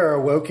guys are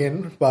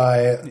awoken by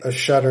a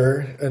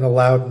shudder and a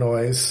loud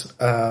noise.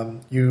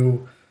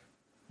 You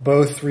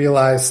both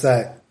realize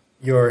that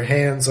your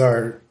hands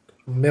are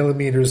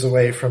millimeters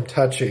away from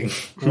touching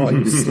while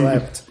you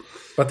slept,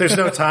 but there's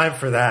no time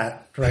for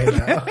that right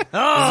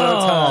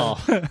now.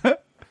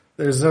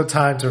 There's no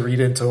time to read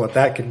into what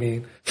that could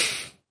mean.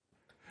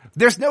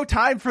 There's no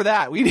time for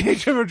that. We need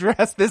to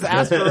address this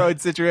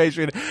asteroid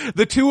situation.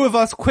 The two of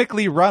us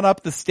quickly run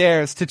up the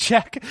stairs to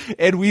check,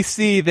 and we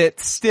see that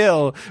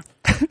still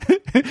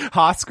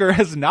Oscar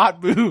has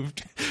not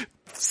moved.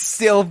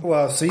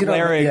 Still So you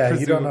glaring,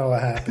 you don't know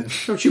what happened.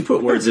 Don't you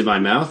put words in my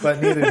mouth.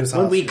 But neither does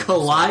When we Oscar.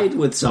 collide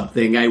with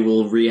something, I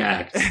will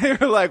react. You're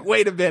like,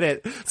 wait a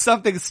minute.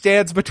 Something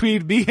stands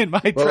between me and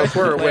my Well, if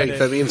we're treasure awake, planet.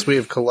 that means we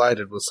have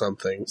collided with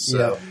something.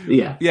 So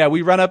Yeah. Yeah,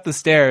 we run up the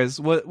stairs.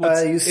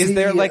 You see is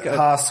there like a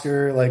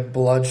Oscar, like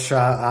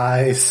bloodshot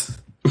eyes,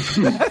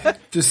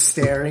 just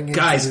staring into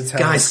the telescope.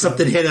 Guys,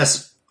 something hit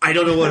us. I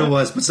don't know what it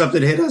was, but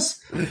something hit us.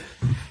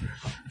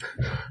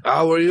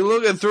 were you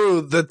looking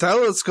through the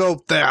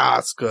telescope there,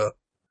 Oscar?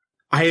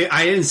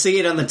 I didn't see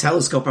it on the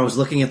telescope. I was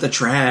looking at the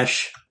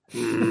trash.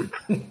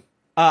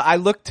 I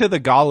look to the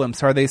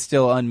golems. Are they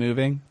still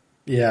unmoving?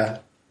 Yeah.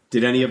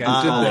 Did any of them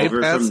fall Did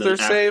over they from pass their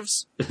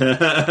saves?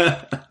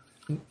 I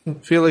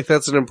feel like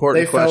that's an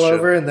important question. They fell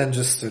over and then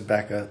just stood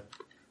back up.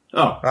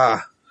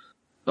 Oh.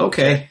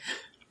 Okay.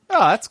 Oh,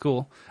 that's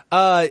cool.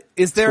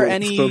 Is there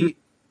any...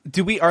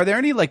 Are there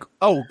any, like...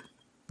 Oh,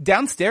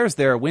 downstairs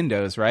there are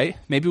windows, right?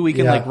 Maybe we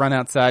can, like, run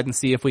outside and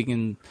see if we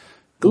can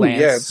glance.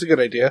 Ooh, yeah, it's a good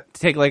idea.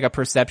 Take, like, a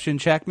perception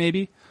check,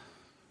 maybe?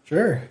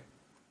 Sure.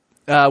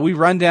 We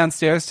run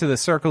downstairs to the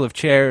circle of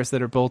chairs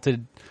that are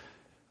bolted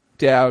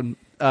down,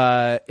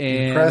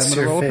 and press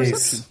your roll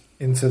face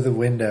into the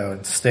window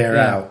and stare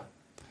out,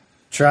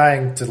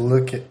 trying to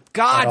look at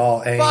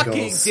all angles.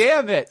 Fucking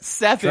damn it,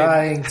 7.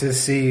 Trying to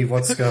see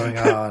what's going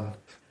on,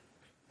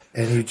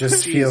 and you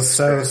just feel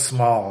so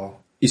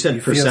small. You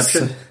said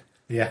perception?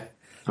 Yeah.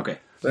 Okay.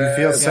 You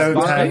feel so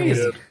tiny.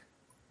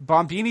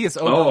 Bombini is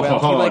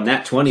overwhelmed.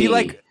 Nat 20.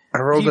 I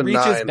rolled a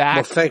 9. Back.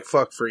 Well, thank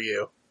fuck for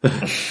you.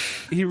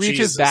 He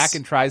reaches back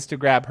and tries to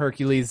grab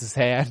Hercules'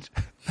 hand,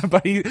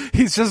 but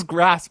he's just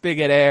grasping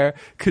at air,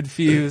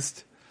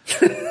 confused.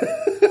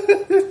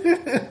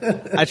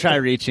 I try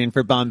reaching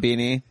for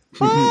Bombini.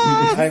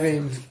 I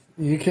mean,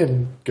 you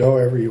can go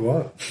wherever you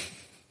want.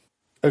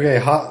 Okay,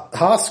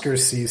 Hosker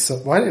sees some.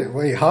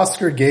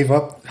 Hosker gave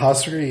up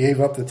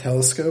the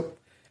telescope.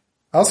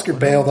 Oscar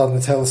bailed on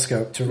the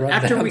telescope to run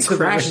after down we to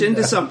crashed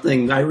into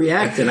something. I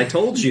reacted. I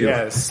told you.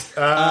 Yes.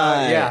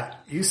 Yeah.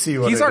 You see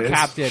what he's it our is.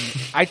 captain.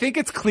 I think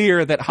it's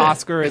clear that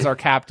Hosker is our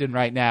captain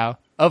right now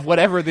of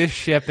whatever this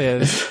ship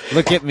is.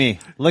 Look at me.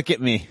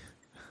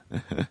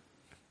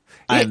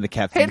 I'm the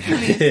captain.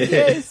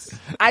 Yes.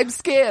 I'm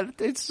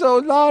scared. It's so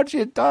large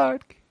and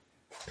dark.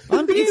 It's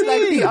like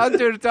the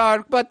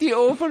underdark, but the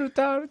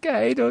overdark.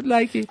 I don't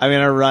like it. I'm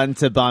gonna run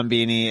to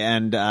Bombini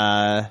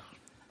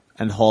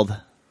and hold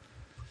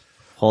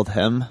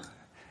him.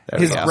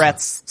 His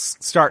breaths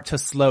start to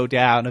slow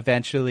down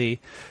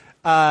eventually.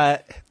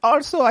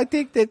 Also, I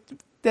think that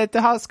the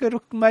Hosker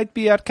might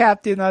be our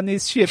captain on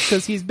this ship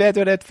because he's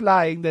better at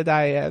flying than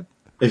I am.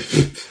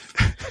 That's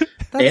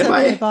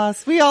okay,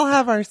 boss. We all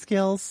have our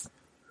skills.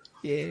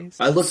 Yes.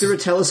 I looked through a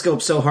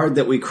telescope so hard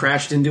that we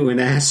crashed into an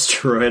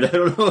asteroid. I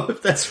don't know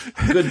if that's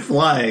good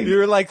flying.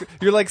 You're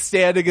like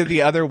standing in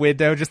the other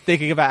window just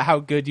thinking about how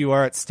good you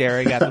are at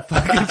staring at the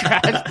fucking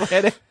trash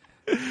planet.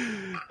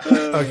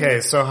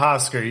 Okay, so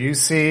Hosker, you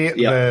see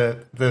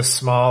the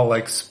small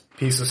like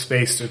piece of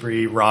space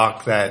debris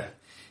rock that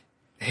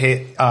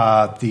hit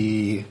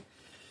the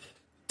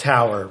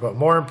tower, but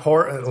more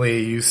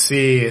importantly, you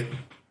see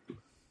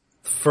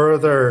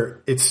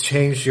further it's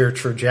changed your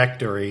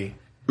trajectory.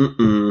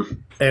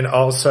 And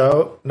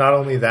also, not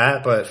only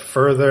that, but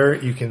further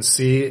you can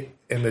see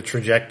in the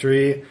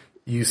trajectory,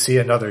 you see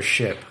another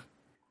ship.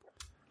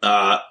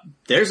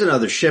 There's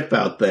another ship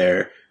out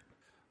there.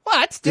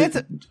 What?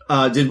 Did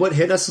what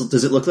hit us?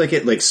 Does it look like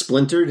it like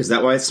splintered? Is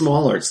that why it's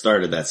small, or it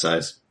started that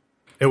size?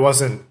 It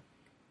wasn't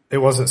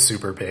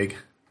super big.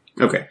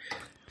 Okay.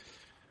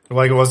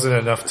 Like it wasn't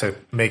enough to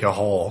make a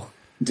hole.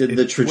 Did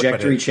the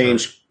trajectory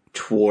change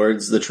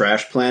towards the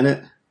trash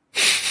planet?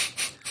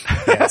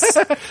 Yes.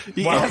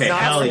 Well, okay,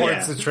 not hell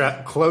towards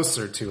the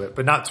closer to it,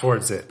 but not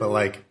towards it, but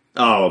like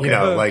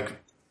like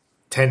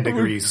 10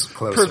 degrees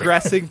closer.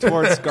 Progressing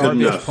towards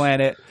garbage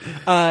planet.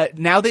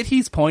 Now that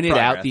he's pointed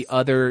out the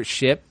other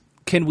ship,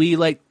 can we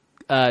like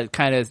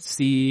kind of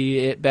see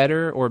it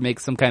better or make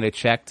some kind of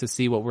check to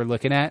see what we're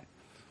looking at?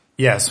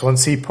 Yes,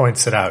 once he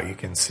points it out, you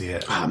can see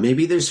it.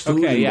 Maybe there's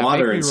food and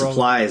water and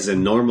supplies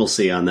and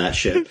normalcy on that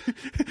ship.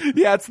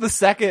 Yeah, it's the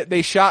second.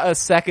 They shot a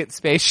second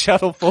space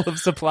shuttle full of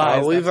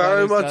supplies. Are we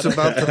very much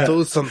about to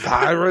do some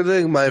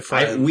pirating, my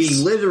friends? We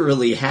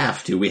literally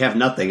have to. We have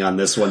nothing on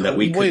this one that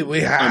we could we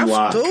have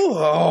unlock. to?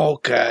 Oh,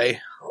 okay.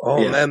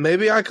 Oh, man,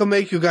 maybe I can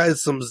make you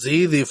guys some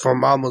ziti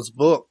from Mama's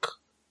book.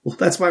 Well,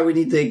 that's why we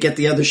need to get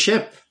the other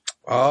ship.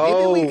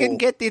 Oh. Maybe we can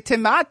get the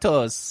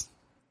tomatoes.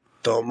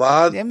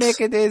 Tomat. They make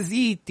it a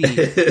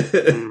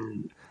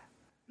ziti.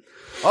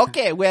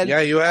 Okay, well...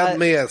 Yeah, you had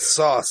me at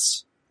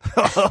sauce.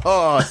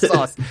 Oh,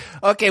 sauce.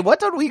 Okay,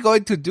 what are we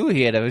going to do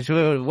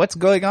here? What's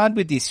going on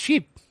with this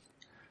ship?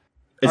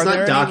 It's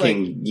not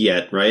docking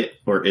yet, right?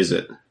 Or is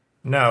it?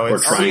 No,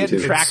 it's trying to.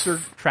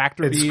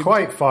 Tractor It's beam?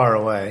 quite far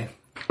away.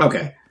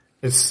 Okay.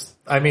 It's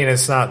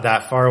not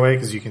that far away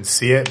because you can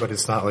see it, but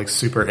it's not like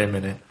super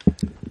imminent.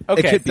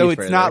 Okay, so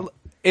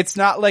it's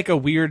not like a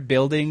weird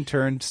building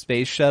turned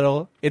space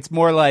shuttle. It's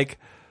more like,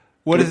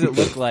 what does it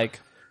look like?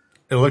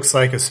 It looks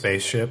like a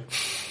spaceship.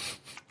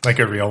 Like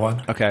a real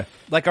one. Okay.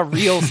 Like a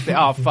real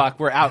oh fuck,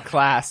 we're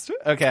outclassed.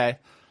 Okay.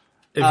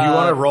 If you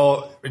want to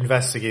roll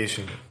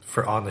investigation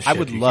on the ship, I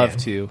would love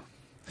to.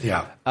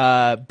 Yeah.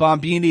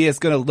 Bombini is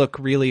going to look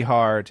really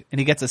hard, and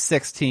he gets a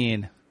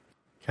 16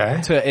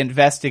 to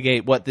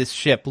investigate what this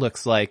ship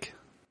looks like.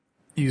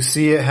 You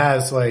see it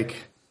has like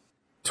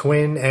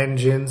twin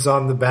engines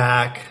on the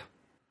back.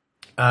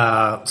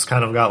 It's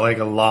kind of got like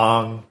a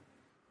long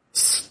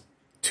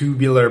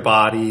tubular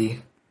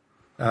body,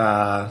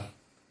 and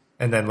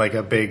then like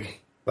a big,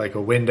 like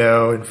a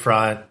window in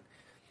front.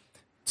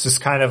 It's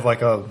just kind of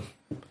like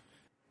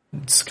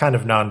it's kind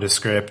of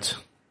nondescript,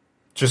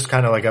 just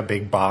kind of like a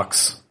big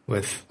box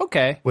with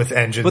with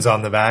engines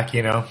on the back,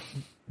 you know.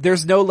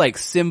 There's no like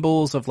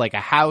symbols of like a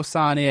house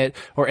on it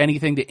or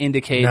anything to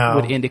indicate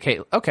would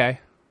indicate. Okay.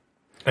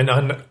 And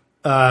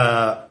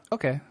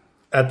okay.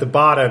 At the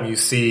bottom, you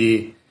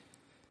see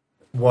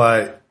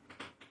what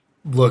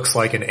looks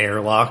like an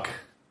airlock.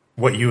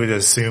 What you would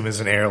assume is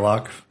an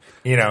airlock.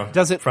 You know, from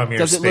your space knowledge.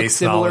 Does it look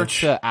similar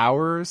to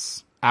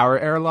our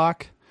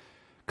airlock?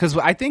 Because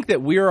I think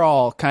that we're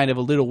all kind of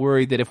a little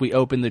worried that if we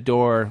open the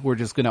door, we're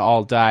just going to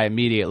all die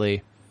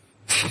immediately.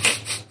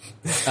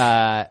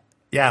 Yeah,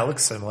 it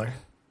looks similar.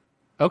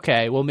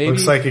 Okay, well maybe...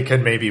 Looks like it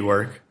could maybe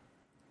work.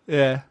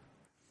 Yeah.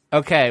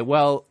 Okay,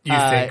 well... You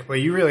think? Well,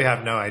 you really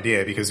have no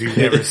idea because you've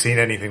never seen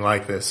anything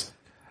like this.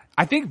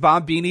 I think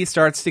Bombini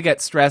starts to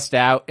get stressed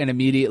out and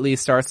immediately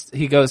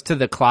he goes to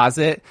the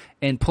closet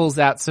and pulls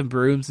out some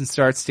brooms and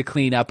starts to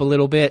clean up a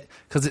little bit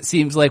because it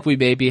seems like we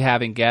may be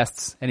having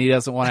guests and he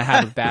doesn't want to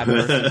have a bad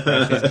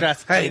first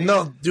impression. Hey,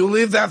 no, you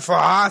leave that for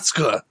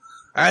Oscar.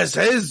 That's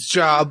his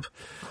job.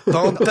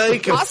 Don't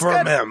take it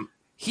from him.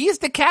 He is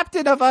the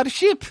captain of our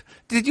ship.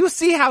 Did you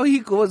see how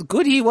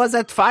good he was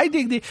at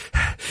finding the...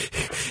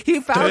 He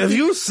found... Have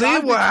you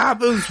seen what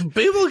happens when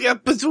people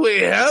get between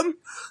him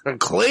and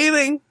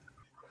cleaning?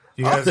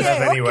 Do you guys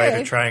have any way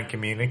to try and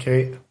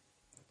communicate?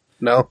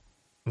 No.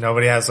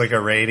 Nobody has like a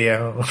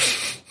radio?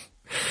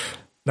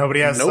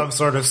 Nobody has some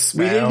sort of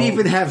spell? We didn't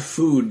even have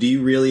food. Do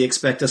you really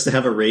expect us to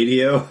have a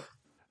radio?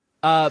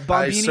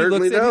 Bombini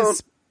looks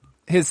at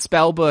his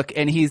spell book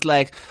and he's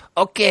like,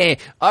 okay,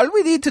 all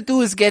we need to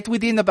do is get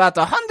within about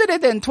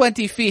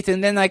 120 feet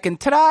and then I can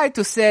try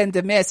to send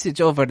a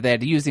message over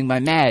there using my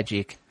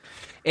magic.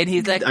 And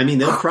he's like... I mean,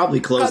 they'll probably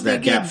close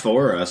that gap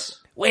for us.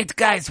 Wait,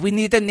 guys, we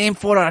need a name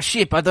for our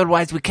ship,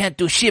 otherwise we can't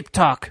do ship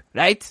talk,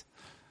 right?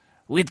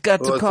 We've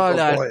got to call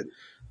our...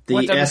 The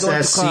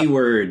SSC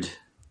word.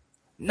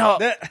 No,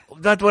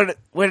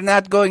 we're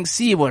not going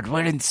seaward.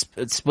 We're in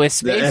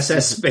space. The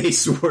SS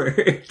space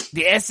word.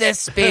 The SS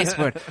space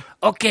word.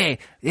 Okay,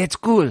 it's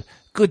cool.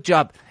 Good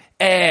job.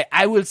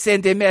 I will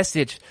send a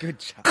message. Good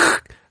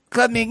job.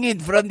 Coming in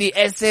from the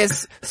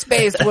SS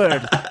space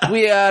word.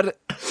 We are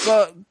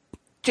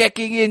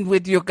checking in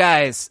with you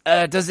guys.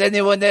 Does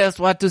anyone else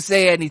want to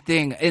say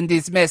anything in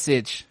this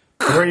message?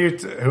 Who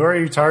are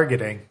you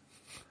targeting?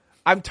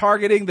 I'm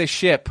targeting the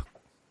ship.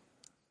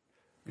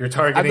 You're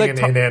targeting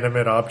an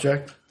inanimate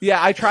object?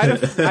 Yeah, I try to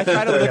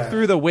look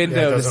through the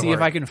window to see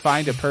if I can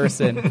find a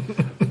person.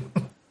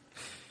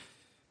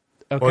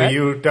 Okay. Well,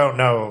 you don't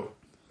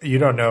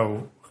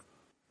know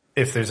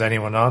if there's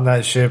anyone on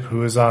that ship,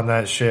 who is on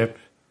that ship.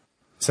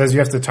 It says you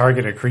have to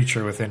target a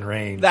creature within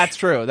range. That's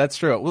true.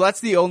 Well,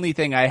 that's the only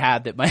thing I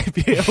had that might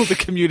be able to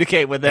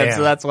communicate with them,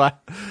 so that's why.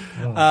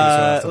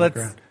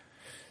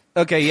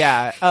 Okay,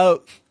 yeah.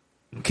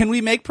 Can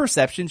we make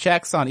perception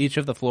checks on each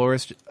of the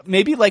floors?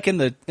 Maybe like in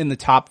the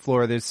top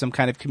floor, there's some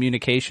kind of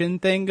communication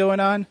thing going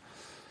on.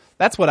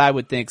 That's what I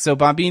would think. So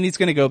Bombini's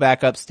going to go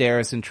back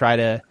upstairs and try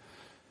to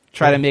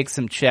make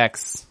some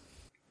checks.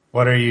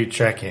 What are you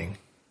checking?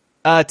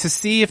 To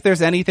see if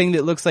there's anything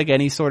that looks like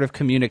any sort of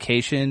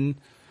communication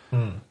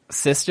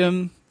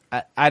system.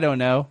 I don't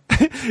know.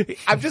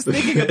 I'm just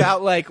thinking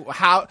about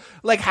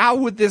how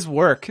would this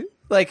work?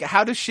 Like,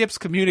 how do ships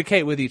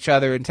communicate with each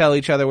other and tell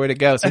each other where to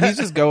go? So he's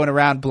just going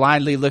around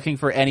blindly looking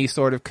for any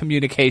sort of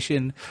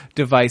communication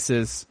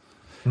devices.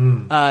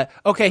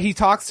 Okay, he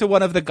talks to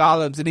one of the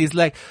golems and he's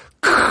like,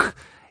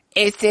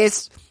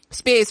 "SS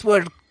space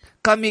word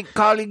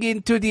calling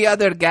in to the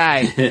other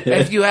guy.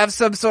 If you have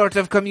some sort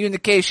of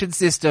communication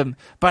system,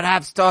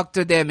 perhaps talk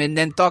to them and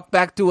then talk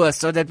back to us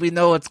so that we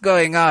know what's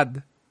going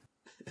on."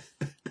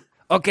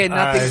 Okay,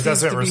 nothing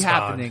seems to be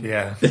happening.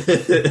 Yeah.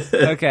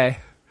 Okay.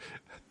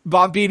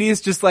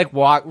 Bombini's just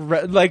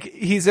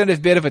he's in a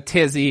bit of a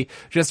tizzy,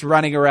 just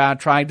running around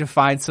trying to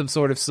find some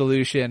sort of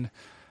solution.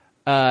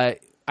 I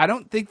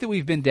don't think that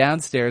we've been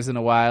downstairs in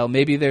a while.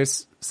 Maybe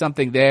there's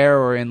something there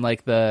or in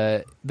like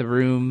the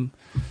room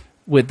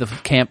with the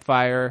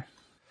campfire.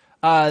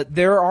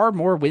 There are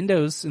more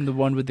windows in the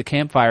one with the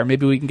campfire.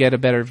 Maybe we can get a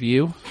better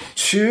view.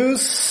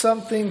 Choose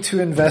something to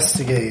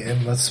investigate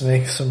and let's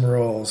make some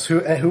rolls.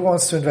 Who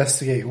wants to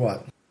investigate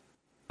what?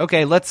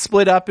 Okay, let's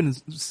split up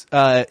and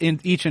in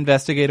each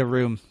investigate a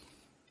room.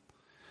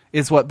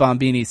 Is what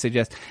Bombini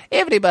suggests.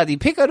 Everybody,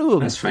 pick a room.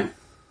 That's fine.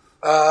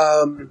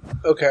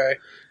 Okay.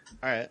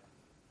 All right.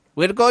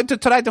 We're going to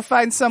try to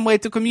find some way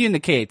to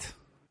communicate.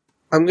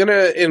 I'm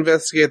gonna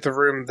investigate the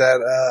room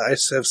that I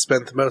have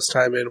spent the most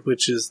time in,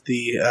 which is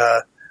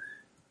the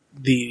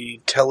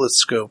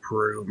telescope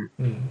room.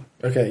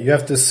 Okay, you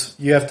have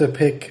to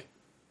pick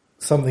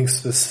something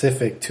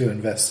specific to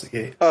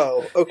investigate.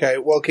 Oh, okay.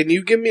 Well, can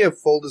you give me a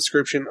full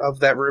description of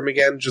that room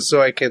again, just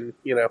so I can,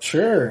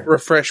 Sure.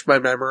 refresh my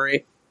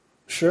memory?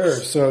 Sure.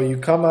 So you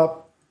come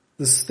up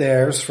the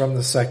stairs from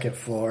the second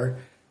floor.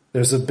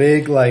 There's a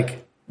big,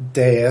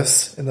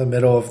 dais in the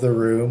middle of the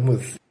room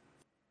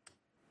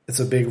it's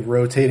a big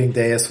rotating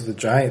dais with a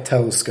giant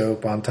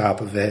telescope on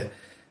top of it.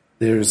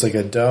 There's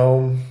a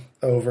dome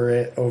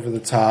over the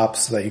top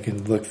so that you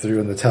can look through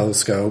in the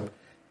telescope.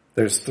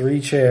 There's 3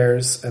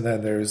 chairs, and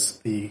then there's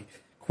the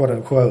quote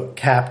unquote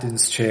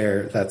captain's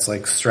chair that's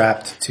like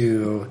strapped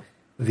to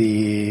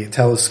the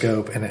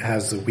telescope, and it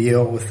has the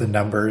wheel with the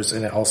numbers,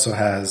 and it also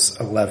has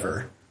a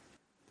lever.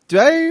 Do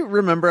I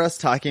remember us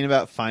talking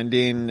about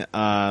finding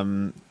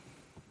fucking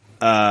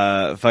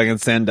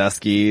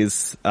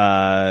Sandusky's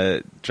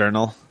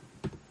journal?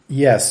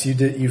 Yes, you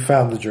did. You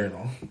found the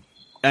journal.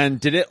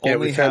 And did it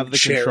only have the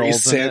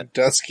controls in it?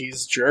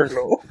 Sandusky's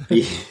journal.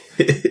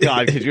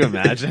 God, could you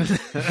imagine?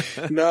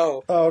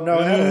 No. Oh no,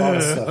 it had a lot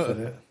of stuff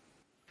in it.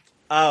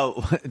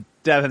 Oh,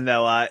 Devin,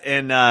 though,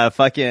 in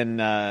fucking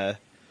the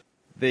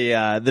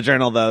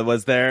journal though,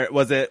 was there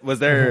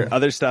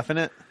other stuff in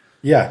it?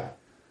 Yeah.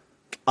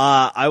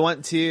 I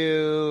want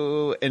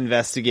to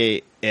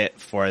investigate it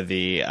for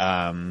the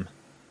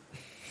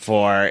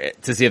to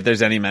see if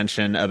there's any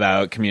mention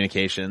about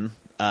communication.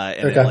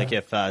 And okay. like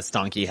if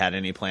Stonky had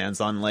any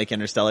plans on like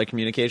interstellar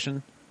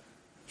communication.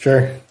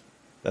 Sure.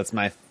 That's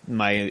my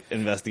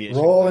investigation.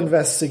 Roll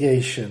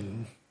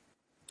investigation.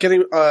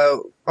 Getting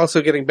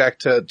back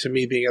to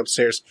me being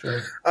upstairs.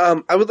 Sure.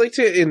 I would like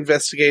to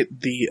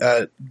investigate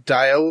the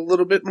dial a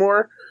little bit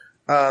more,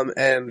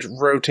 and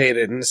rotate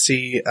it and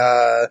see.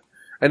 I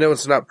know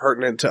it's not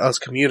pertinent to us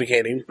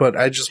communicating, but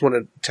I just want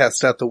to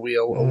test out the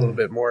wheel a little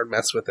bit more and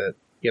mess with it.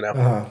 You know.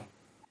 Uh-huh.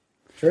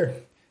 Sure.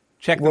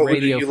 Check the what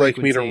radio would you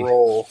frequency. like me to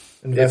roll,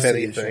 if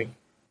anything?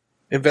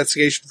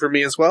 Investigation for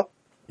me as well?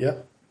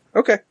 Yep.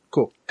 Okay,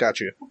 cool. Got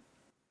you.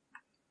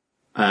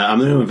 I'm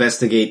going to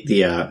investigate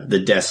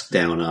the desk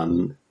down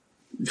on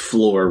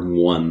floor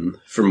 1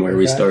 from where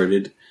we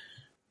started.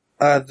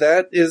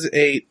 That is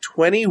a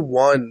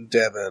 21,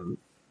 Devin.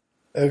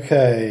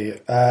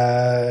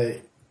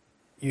 Okay.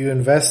 You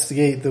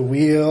investigate the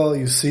wheel.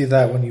 You see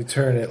that when you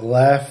turn it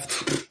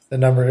left, the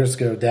numbers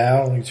go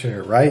down. When you turn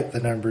it right, the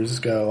numbers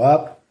go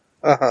up.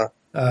 Uh-huh.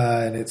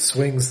 And it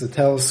swings the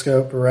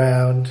telescope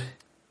around.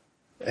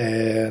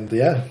 And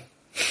yeah.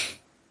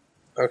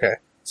 Okay.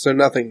 So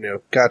nothing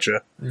new.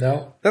 Gotcha.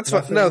 No. That's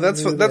fine. No,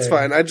 that's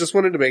fine. I just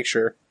wanted to make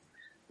sure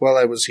while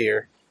I was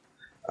here.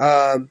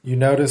 You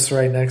notice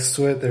right next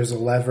to it, there's a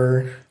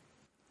lever,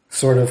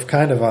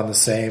 kind of on the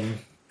same,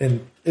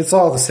 and it's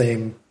all the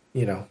same,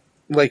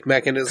 like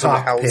mechanism,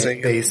 cockpit,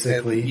 housing,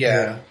 basically. And,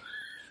 yeah.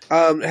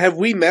 Have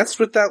we messed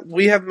with that?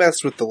 We have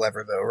messed with the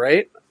lever, though,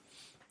 right?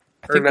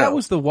 I think that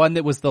was the one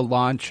that was the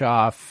launch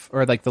off,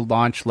 or like the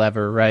launch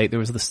lever, right? There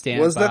was the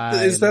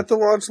standby. Is that the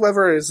launch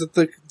lever? Is it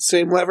the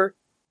same lever?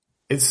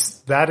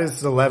 That is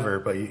the lever,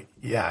 but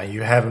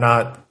you have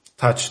not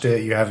touched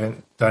it. You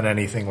haven't done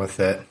anything with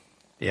it.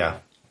 Yeah.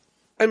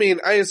 I mean,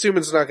 I assume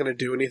it's not going to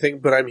do anything,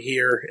 but I'm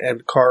here,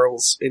 and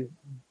Carl's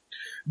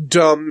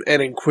dumb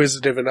and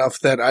inquisitive enough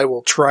that I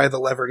will try the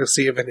lever to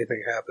see if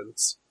anything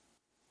happens.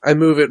 I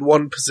move it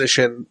one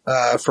position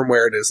from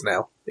where it is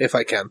now, if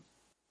I can.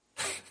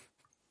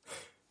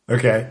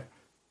 Okay.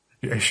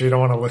 You sure don't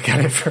want to look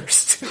at it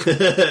first?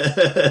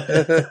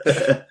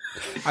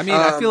 I mean,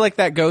 I feel like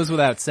that goes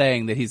without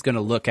saying that he's going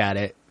to look at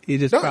it. He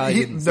just probably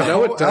didn't say.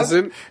 No, it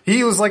doesn't.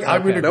 He was like,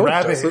 I'm going to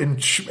grab it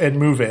and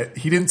move it.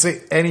 He didn't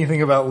say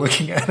anything about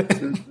looking at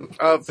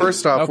it.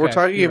 First off, we're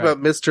talking about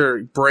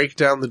Mr. Break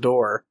Down the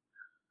Door.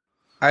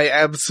 I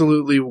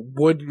absolutely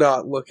would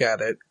not look at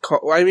it.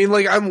 I mean,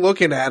 like, I'm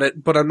looking at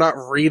it, but I'm not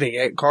reading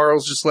it.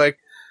 Carl's just like,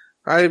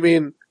 I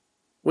mean,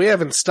 we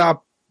haven't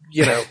stopped,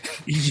 yet.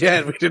 We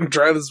didn't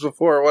try this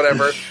before or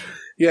whatever.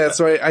 Yeah,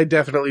 so I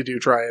definitely do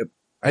try it.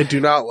 I do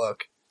not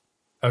look.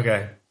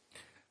 Okay.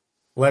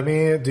 Let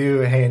me do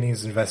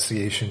Hanny's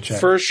investigation check.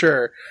 For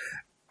sure.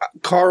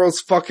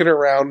 Carl's fucking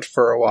around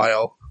for a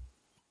while.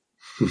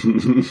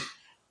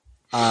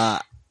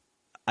 I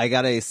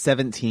got a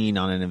 17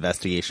 on an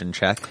investigation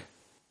check.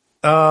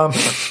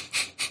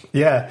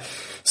 Yeah.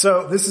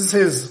 So this is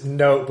his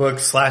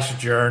notebook /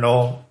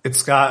 journal.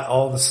 It's got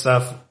all the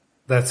stuff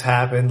that's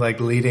happened, like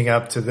leading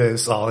up to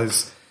this, all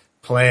his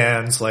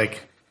plans,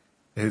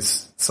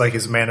 it's like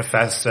his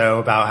manifesto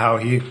about how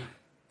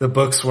the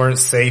books weren't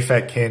safe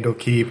at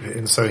Candlekeep,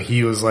 and so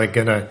he was like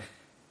gonna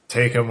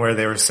take them where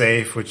they were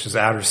safe, which is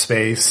outer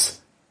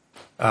space.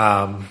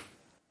 All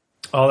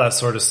that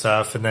sort of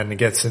stuff, and then it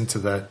gets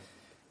into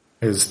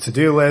his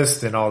to-do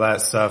list and all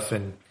that stuff,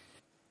 and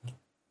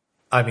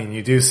I mean,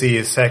 you do see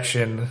a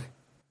section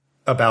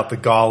about the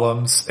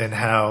golems and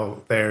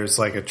how there's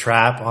like a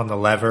trap on the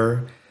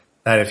lever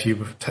that if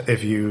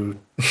you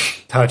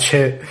touch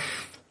it,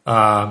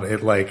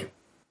 it like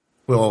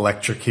will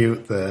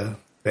electrocute the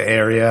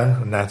area,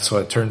 and that's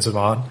what turns him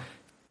on.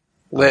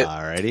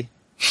 Alrighty.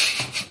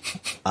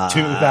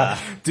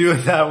 Do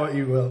with that what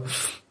you will.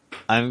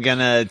 I'm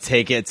gonna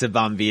take it to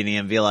Bombini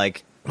and be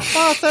like,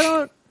 boss,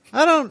 I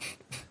don't,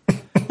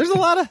 there's a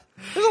lot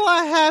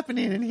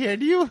happening in here.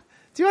 Do you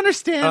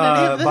understand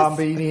any of this?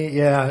 Bombini,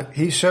 yeah.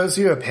 He shows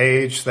you a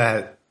page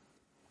that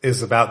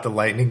is about the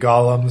lightning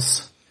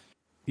golems.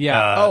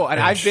 Yeah.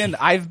 And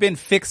I've been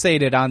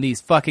fixated on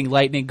these fucking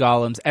lightning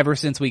golems ever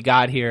since we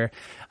got here.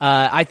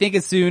 I think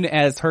as soon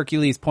as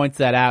Hercules points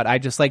that out, I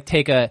just like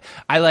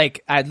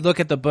I look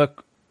at the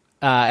book,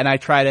 and I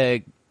try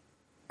to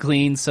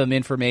glean some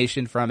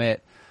information from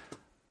it.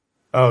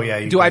 Oh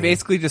yeah. Do I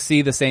basically just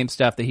see the same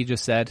stuff that he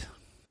just said?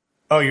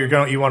 Oh, you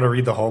want to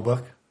read the whole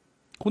book?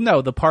 Well,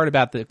 no, the part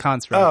about the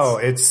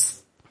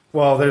constructs.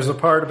 Oh, there's a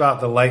part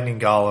about the lightning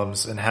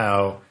golems and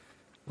how,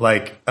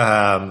 like,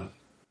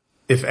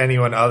 if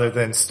anyone other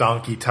than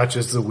Stonky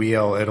touches the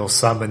wheel, it'll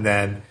summon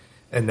them,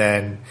 and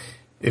then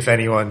if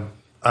anyone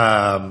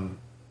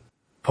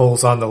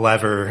pulls on the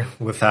lever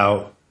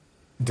without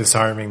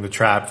disarming the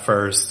trap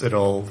first,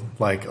 it'll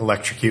like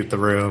electrocute the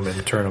room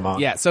and turn them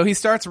on. Yeah, so he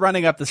starts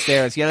running up the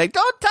stairs. You're like,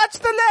 don't touch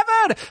the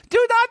lever!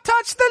 Do not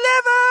touch the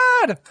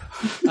lever!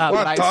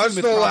 What, touch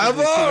the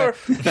lever?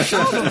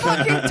 Don't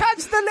fucking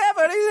touch the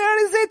lever!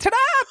 There is a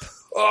trap!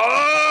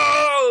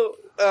 Oh!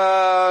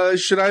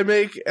 Should I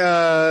make,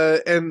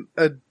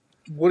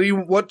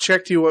 what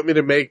check do you want me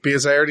to make?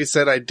 Because I already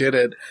said I did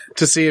it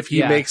to see if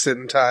he makes it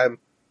in time.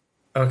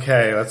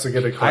 Okay, that's a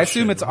good question. I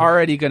assume it's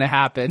already gonna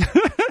happen.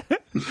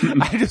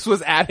 I just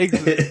was adding.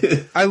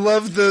 I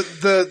love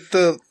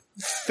the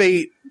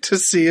fate to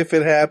see if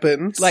it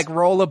happens. Like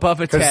roll above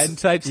a 10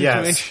 type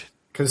situation. Yes,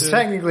 because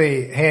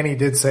technically, Hanny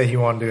did say he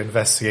wanted to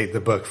investigate the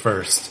book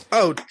first.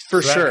 Oh,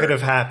 for sure. That could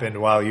have happened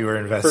while you were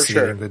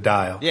investigating the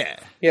dial. Yeah.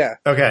 Yeah.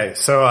 Okay,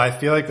 so I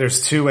feel like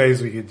there's two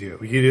ways we could do it.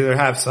 We could either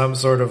have some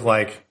sort of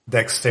like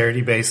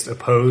dexterity-based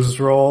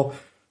opposed roll,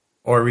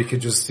 or we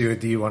could just do a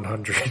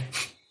D100.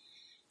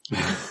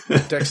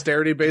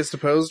 Dexterity-based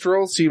opposed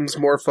roll seems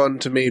more fun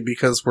to me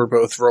because we're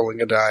both rolling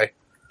a die.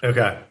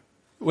 Okay.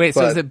 Wait,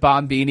 so is it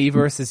Bombini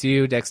versus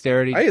you,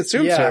 dexterity? I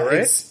assume so,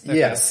 right?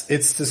 Yes,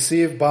 it's to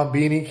see if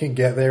Bombini can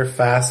get there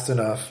fast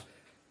enough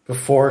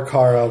before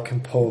Carl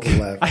can pull the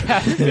lever. I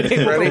haven't been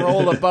able to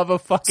roll above a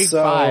fucking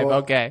 5.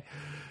 Okay.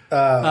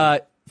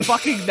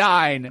 Fucking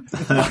 9.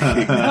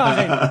 Fucking 9.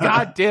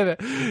 God damn it.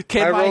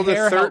 Can I my rolled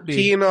hair a help me?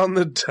 13 on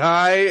the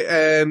die,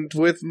 and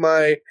with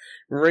my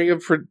ring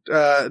of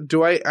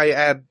do I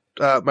add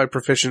my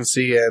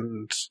proficiency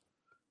and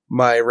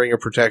my ring of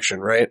protection,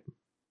 right?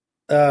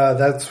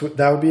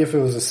 That would be if it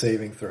was a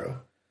saving throw.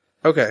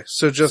 Okay,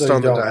 so just so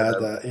on the don't die. Add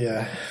Then. that,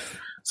 yeah.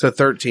 So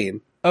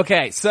 13.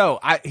 Okay, so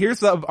here's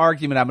the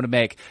argument I'm going to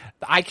make.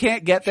 I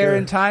can't get there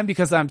in time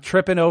because I'm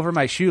tripping over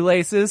my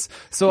shoelaces,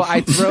 so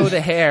I throw the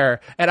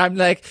hair, and I'm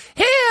like,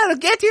 "Here,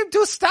 get him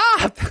to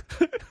stop!"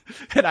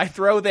 And I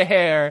throw the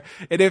hair,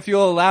 and if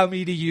you'll allow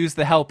me to use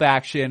the help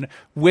action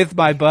with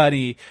my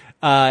buddy,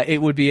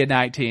 it would be a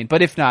 19.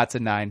 But if not, it's a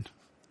 9.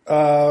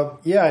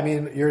 Yeah, I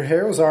mean, your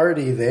hair was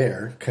already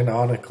there,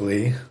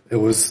 canonically. It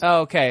was...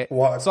 okay.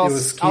 So I'll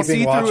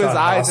see through his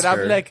eyes, and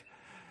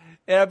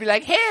I'll be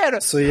like,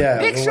 here! So yeah,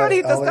 make sure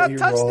he does not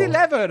touch the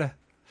lever!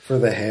 For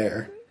the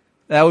hair.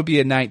 That would be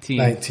a 19.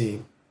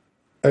 19.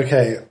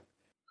 Okay.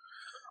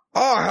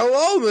 Oh,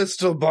 hello,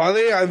 Mr.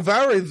 Bunny. I'm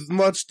very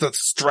much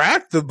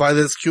distracted by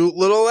this cute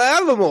little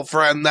animal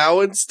friend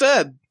now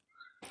instead.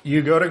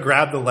 You go to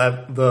grab the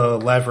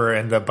lever,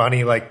 and the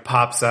bunny, like,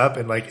 pops up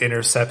and, like,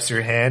 intercepts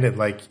your hand, and,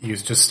 like, you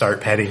just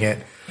start petting it.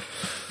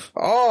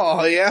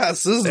 Oh,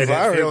 yes, this is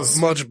very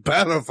much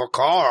better for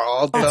Carl,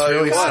 I'll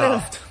tell you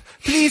what.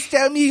 Please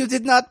tell me you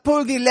did not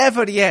pull the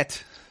lever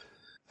yet.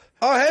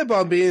 Oh, hey,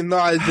 Bobby. No,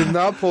 I did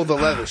not pull the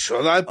lever.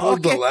 Should I pull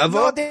the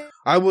lever?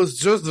 I was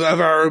just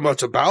very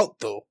much about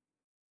to.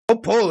 I'll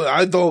pull it.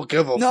 I don't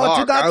give a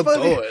fuck. I'll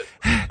do it.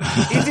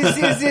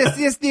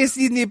 It is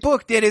in the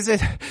book. There's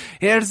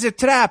a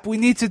trap. We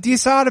need to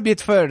disarm it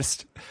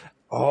first.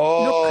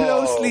 Oh. Look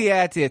closely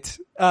at it.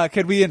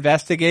 Can we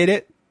investigate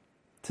it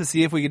to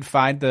see if we can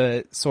find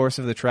the source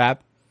of the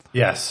trap?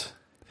 Yes.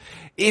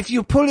 If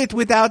you pull it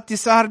without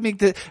disarming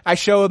I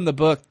show him the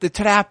book, the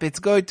trap, it's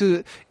going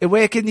to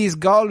awaken these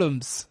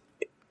golems.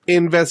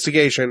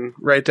 Investigation,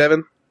 right,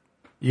 Devin?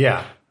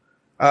 Yeah.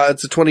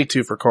 It's a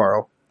 22 for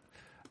Carl.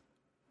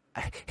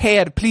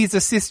 Here, please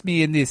assist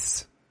me in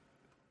this.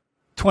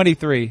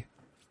 23.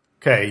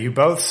 Okay, you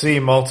both see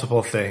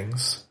multiple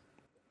things.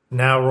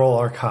 Now roll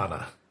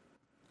Arcana.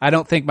 I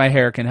don't think my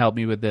hair can help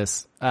me with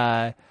this.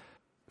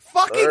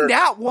 Fucking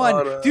that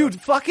one!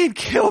 Dude, fucking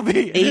kill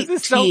me! 18. This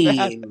is so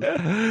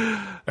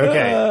bad.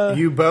 Okay,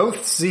 you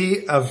both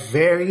see a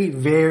very,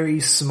 very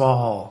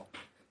small,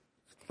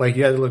 like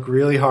you had to look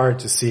really hard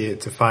to see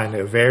it, to find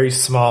a very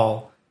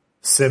small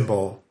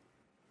symbol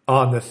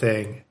on the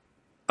thing.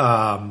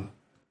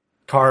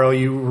 Carl,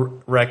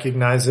 you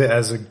recognize it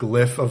as a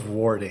glyph of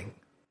warding.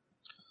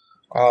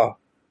 Oh,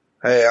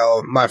 hey,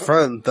 my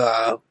friend,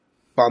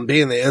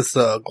 Bombini, it's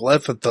a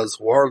glyph that does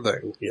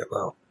warding, you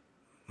know.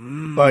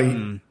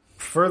 But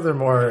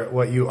furthermore,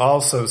 what you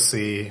also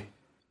see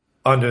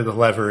under the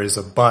lever is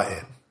a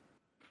button.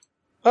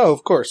 Oh,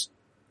 of course.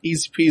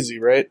 Easy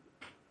peasy, right?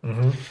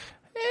 Mm-hmm.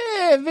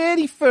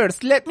 Very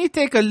first, let me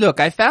take a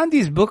look. I found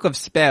this book of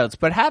spells.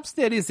 Perhaps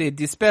there is a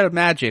dispel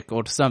magic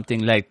or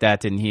something like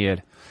that in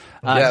here.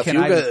 Yeah,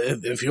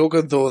 if you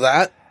can do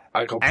that,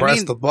 I can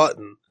press the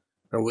button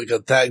and we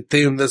can tag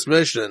team this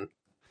mission.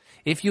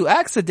 If you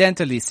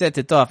accidentally set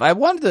it off, I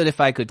wonder if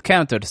I could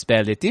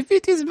counterspell it, if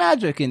it is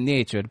magic in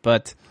nature,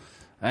 but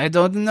I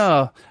don't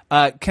know.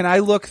 Can I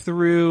look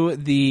through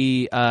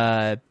the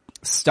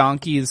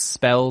Stonky's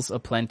spells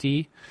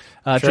aplenty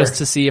just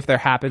to see if there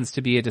happens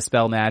to be a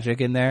Dispel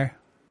Magic in there.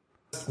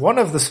 One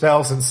of the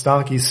spells in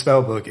Stonky's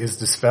spellbook is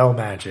Dispel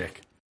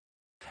Magic.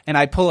 And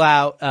I pull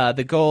out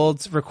the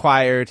golds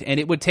required, and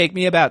it would take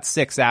me about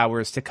 6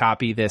 hours to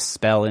copy this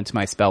spell into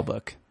my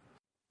spellbook.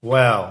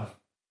 Well,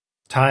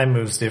 time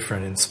moves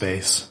different in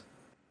space.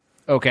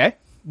 Okay.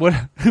 What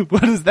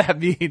does that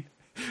mean?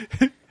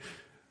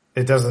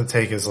 It doesn't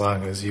take as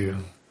long as you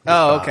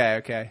thought.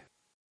 Okay.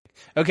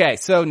 Okay,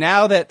 so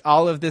now that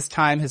all of this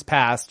time has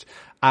passed,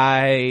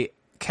 I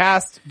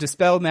cast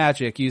Dispel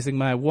Magic using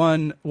my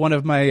one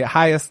of my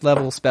highest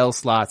level spell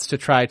slots to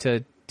try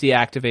to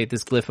deactivate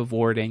this Glyph of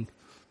Warding.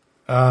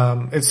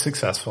 It's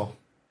successful.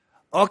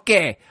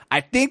 Okay,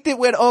 I think that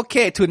we're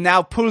okay to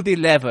now pull the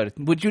lever.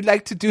 Would you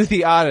like to do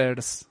the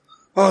honors?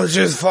 Oh,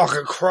 Jesus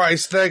fucking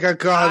Christ. Thank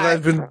God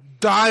I've been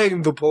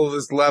dying to pull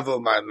this lever,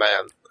 my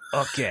man.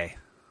 Okay.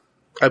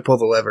 I pull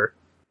the lever.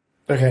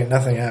 Okay,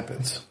 nothing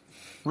happens.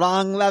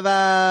 Wrong lever.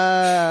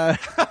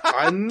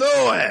 I knew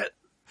it.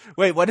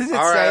 Wait, what does it say?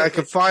 All right, I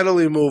can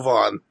finally move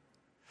on.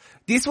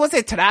 This was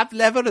a trap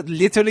lever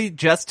literally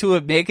just to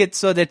make it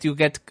so that you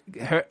get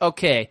hurt.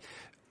 Okay.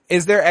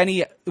 Is there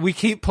any... We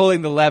keep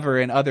pulling the lever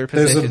in other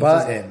positions. There's a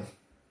button.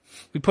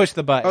 We push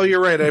the button. Oh,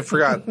 you're right. I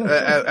forgot.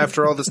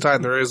 After all this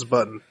time, there is a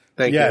button.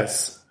 Thank you.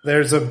 Yes,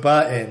 there's a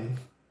button.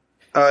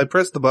 I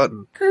pressed the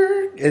button.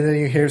 And then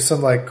you hear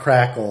some like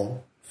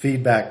crackle,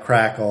 feedback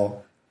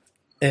crackle.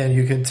 And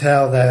you can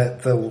tell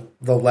that the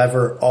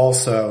lever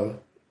also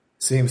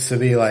seems to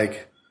be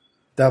like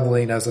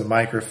doubling as a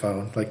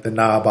microphone, like the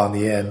knob on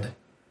the end.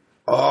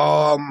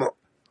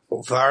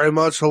 Very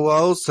much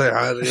hello. Say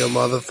hi to your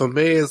mother for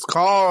me. It's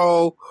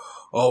Carl.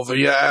 Over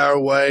your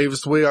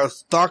airwaves. We are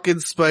stuck in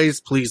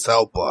space. Please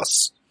help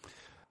us.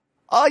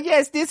 Oh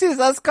yes, this is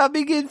us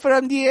coming in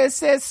from the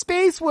SS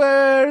Space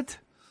World.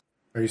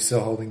 Are you still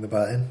holding the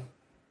button?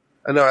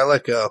 I know, I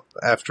let go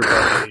after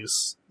button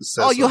use.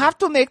 Oh, you have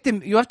to make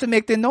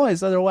the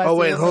noise, otherwise. Oh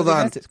wait, hold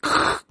on.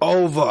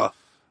 Over.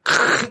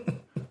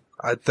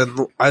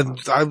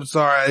 I'm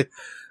sorry.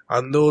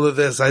 I'm new to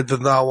this. I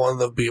did not want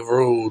to be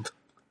rude.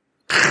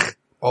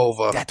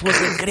 Over. That was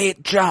a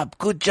great job.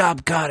 Good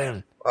job,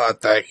 Carl.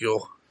 Thank you.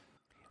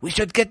 We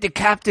should get the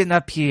captain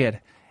up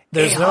here.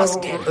 There's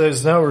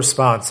no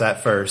response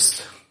at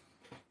first.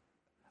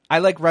 I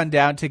run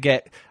down to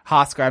get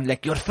Hosker. I'm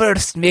like, your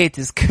first mate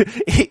is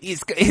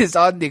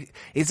on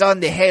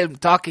the helm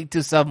talking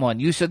to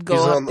someone. You should go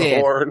up there. He's on the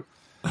horn.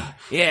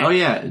 Yeah. Oh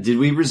yeah. Did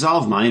we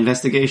resolve my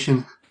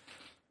investigation?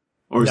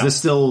 Or is this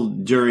still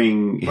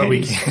during? But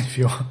we can if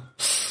you want.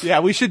 Yeah,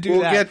 we should do that.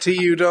 We'll get to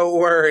you. Don't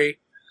worry.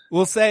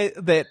 We'll say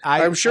that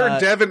I'm sure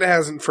Devin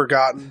hasn't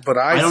forgotten, but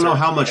I don't know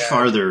how much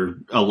farther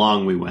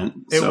along we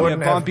went.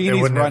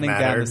 Bombini's running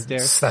down the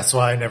stairs. That's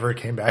why I never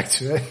came back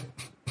to it.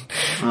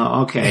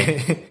 Oh,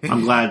 okay.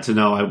 I'm glad to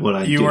know what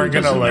I do. You weren't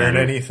going to learn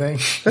anything.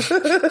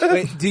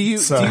 Wait,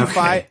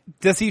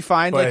 does he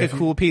find a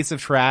cool piece of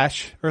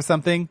trash or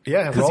something?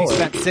 Yeah, because he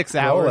spent 6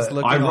 hours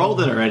looking. I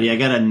rolled it already. I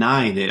got a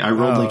 9. I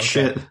rolled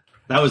shit.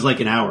 That was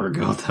an hour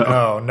ago, though.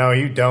 Oh, no,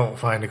 you don't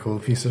find a cool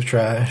piece of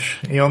trash.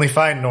 You only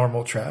find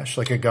normal trash,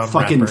 like a gum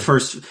wrapper.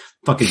 First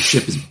fucking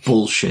ship is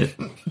bullshit.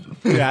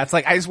 Yeah, it's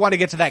I just want to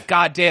get to that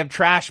goddamn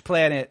trash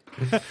planet.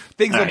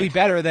 Things will be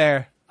better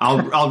there.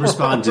 I'll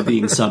respond to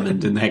being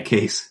summoned in that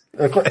case.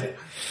 Okay.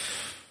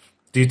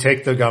 Do you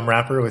take the gum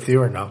wrapper with you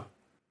or no?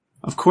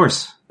 Of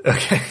course.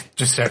 Okay,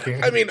 just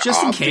checking. I mean,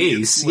 just in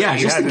case. Yeah,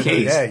 just in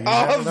case. Yeah,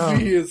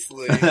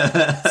 obviously.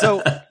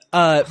 So,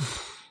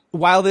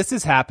 while this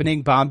is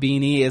happening,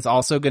 Bombini is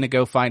also going to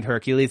go find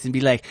Hercules and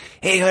be like,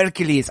 hey,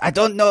 Hercules, I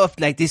don't know if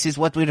this is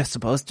what we're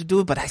supposed to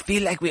do, but I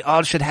feel like we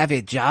all should have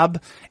a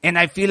job. And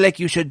I feel like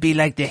you should be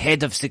the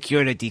head of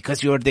security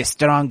because you're the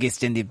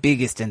strongest and the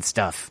biggest and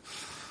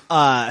stuff.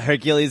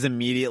 Hercules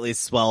immediately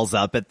swells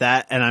up at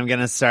that, and I'm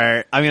gonna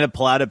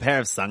pull out a pair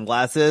of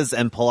sunglasses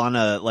and pull on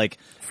a,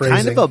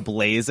 kind of a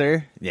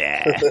blazer.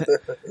 Yeah. He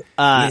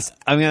knows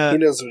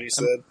what he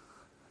said.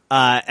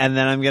 And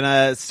then I'm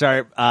gonna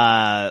start,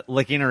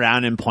 looking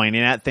around and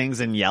pointing at things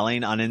and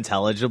yelling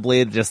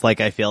unintelligibly, just like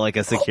I feel like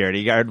a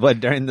security guard would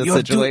during this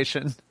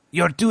situation.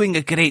 You're doing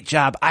a great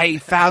job. I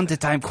found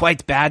that I'm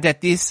quite bad at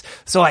this,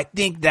 so I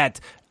think that,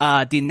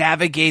 the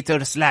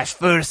navigator /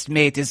 first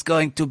mate is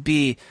going to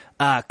be,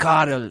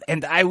 Carl,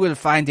 and I will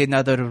find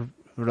another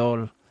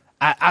role.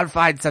 I'll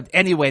find some.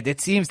 Anyway,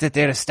 it seems that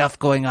there is stuff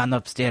going on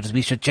upstairs.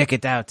 We should check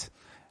it out.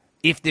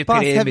 If the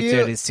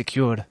perimeter is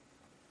secured.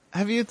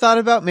 Have you thought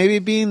about maybe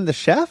being the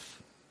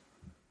chef?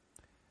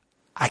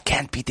 I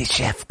can't be the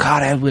chef.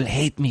 Carl will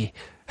hate me.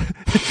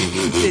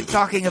 He's been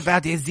talking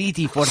about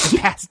ziti for the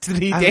past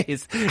 3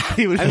 days.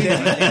 You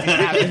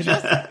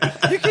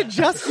could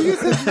just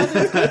use his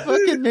mother's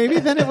cookbook and maybe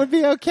then it would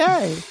be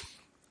okay.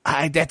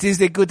 That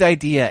is a good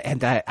idea,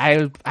 and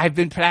I've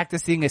been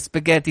practicing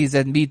spaghettis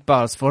and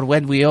meatballs for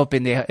when we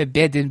open a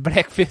bed and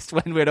breakfast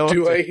when we're open.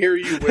 Do I hear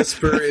you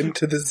whisper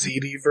into the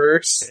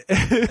ZD-verse?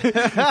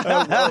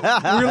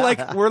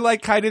 We're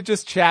kind of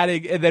just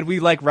chatting, and then we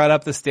run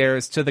up the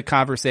stairs to the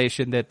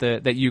conversation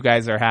that you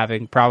guys are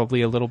having,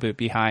 probably a little bit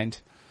behind.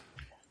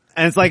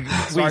 And it's like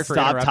we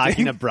stopped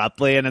talking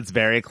abruptly, and it's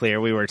very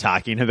clear we were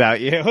talking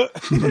about you.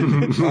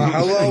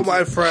 Hello,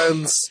 my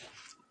friends.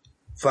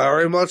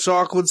 Very much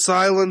awkward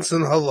silence,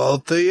 and hello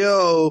to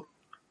you.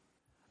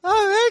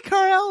 Oh, hey,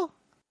 Carl.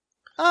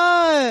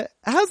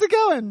 How's it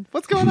going?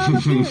 What's going on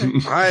up here?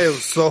 I am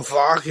so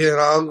fucking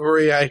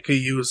hungry, I could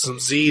use some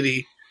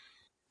ziti.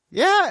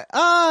 Yeah,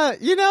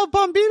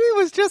 Bombini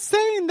was just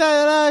saying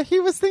that, he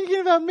was thinking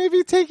about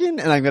maybe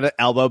taking, and I'm gonna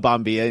elbow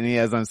Bombini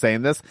as I'm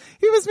saying this,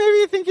 he was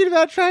maybe thinking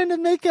about trying to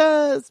make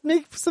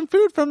some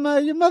food from,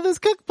 your mother's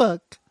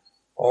cookbook.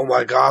 Oh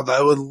my god,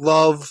 I would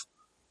love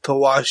to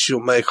watch you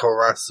make her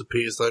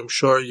recipes. I'm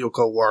sure you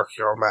could work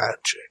your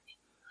magic.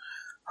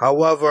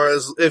 However,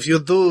 if you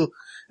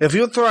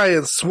try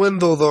and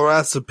swindle the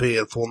recipe,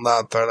 it will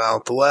not turn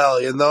out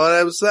well. You know what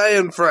I'm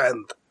saying,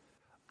 friend?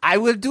 I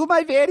will do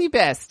my very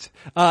best.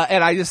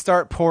 And I just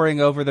start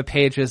poring over the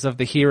pages of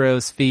the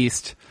Hero's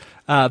Feast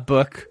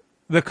book,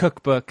 the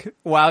cookbook,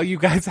 while you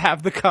guys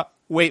have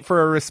wait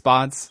for a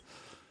response.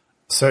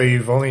 So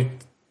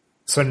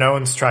no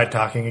one's tried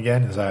talking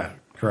again? Is that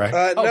correct?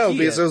 No,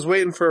 because I was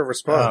waiting for a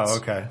response. Oh,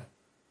 okay.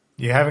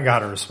 You haven't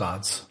got a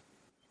response.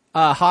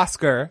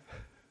 Hosker.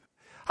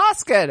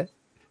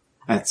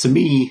 That's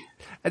me.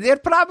 They're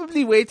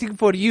probably waiting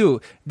for you.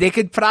 They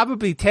could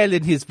probably tell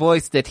in his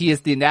voice that he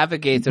is the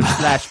navigator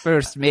 /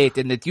 first mate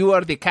and that you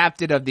are the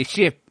captain of the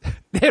ship.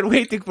 They're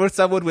waiting for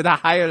someone with a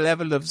higher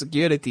level of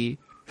security.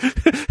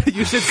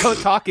 You should go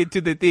talk into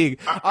the thing.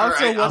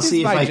 Also, right, I'll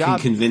see if I can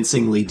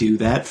convincingly do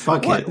that.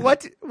 Fuck it.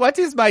 What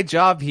is my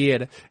job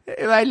here?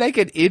 Am I like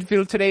an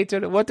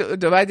infiltrator?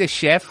 Am I the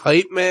chef?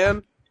 Hype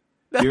man?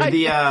 You're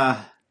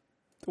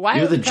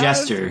the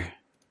jester.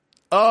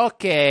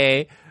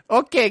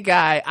 Okay,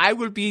 guy. I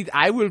will be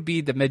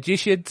the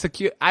magician.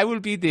 I will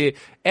be the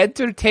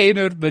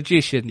entertainer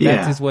magician. Yeah.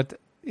 That is what.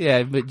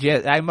 Yeah,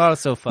 I'm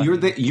also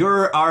funny.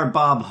 You're our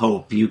Bob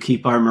Hope. You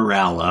keep our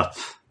morale up.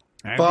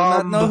 I do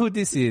not know who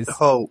this is.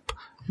 Hope,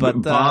 but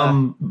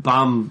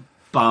Bombini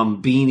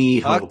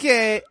Hope.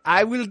 Okay,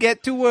 I will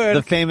get to work.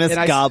 The famous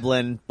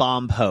goblin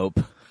Bomb Hope.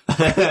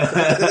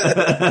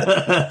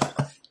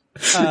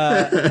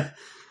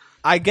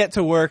 I get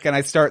to work and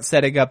I start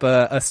setting up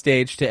a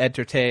stage to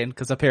entertain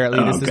because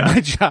apparently this is my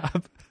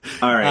job.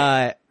 All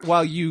right.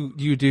 While you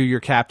do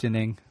your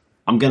captaining,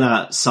 I'm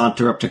gonna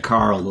saunter up to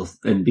Carl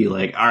and be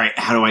like, "All right,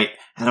 how do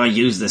I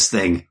use this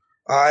thing?"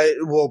 I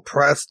will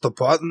press the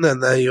button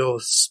and then you'll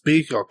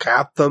speak your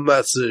captain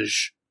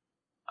message.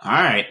 All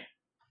right.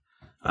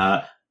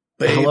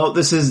 Hello.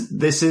 This is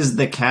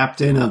the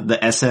captain of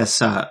the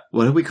SS.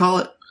 What do we call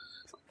it?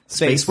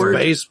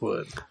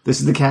 Spaceward. This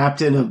is the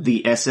captain of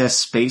the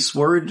SS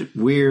Spaceward.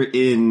 We're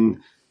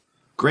in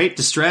great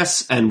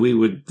distress, and we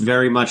would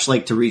very much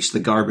like to reach the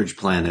garbage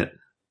planet.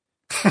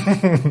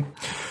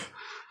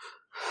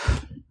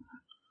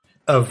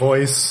 A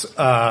voice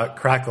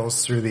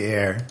crackles through the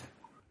air.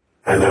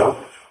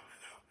 Hello?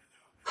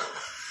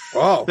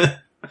 Oh.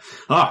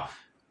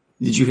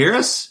 Did you hear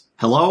us?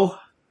 Hello?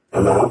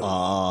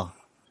 Hello?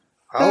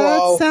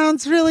 Hello? That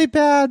sounds really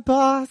bad,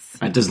 boss.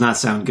 That does not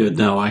sound good,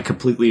 no. I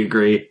completely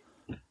agree.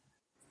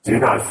 Do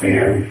not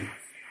fear.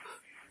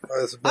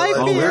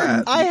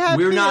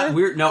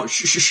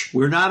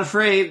 We're not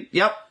afraid.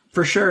 Yep,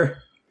 for sure.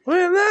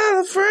 We're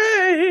not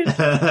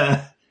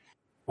afraid.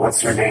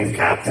 What's your name,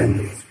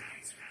 Captain?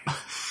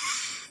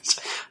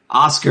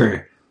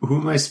 Oscar. Who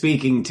am I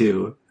speaking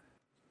to?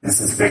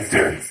 This is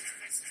Victor.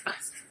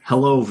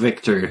 Hello,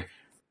 Victor.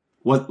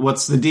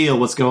 What's the deal?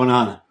 What's going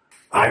on?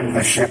 I'm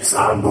the ship's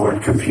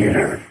onboard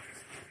computer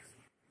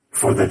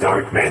for the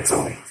Dark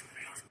Mantle.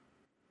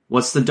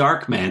 What's the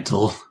Dark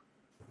Mantle?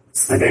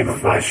 It's the name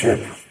of my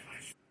ship.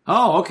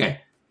 Oh,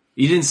 okay.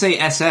 You didn't say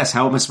SS.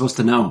 How am I supposed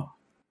to know?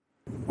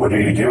 What are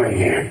you doing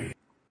here?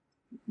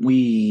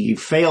 We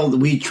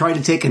failed. We tried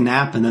to take a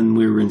nap and then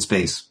we were in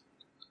space.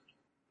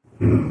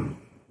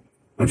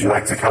 Would you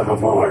like to come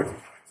aboard?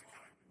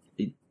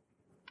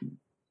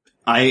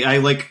 I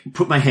like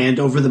put my hand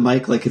over the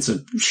mic like it's a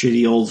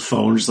shitty old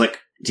phone. Just like,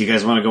 do you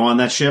guys want to go on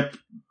that ship?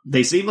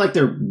 They seem like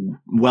they're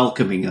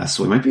welcoming us,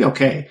 so we might be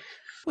okay.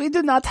 We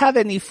do not have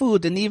any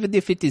food, and even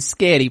if it is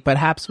scary,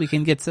 perhaps we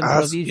can get some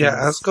provisions. Yeah,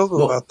 ask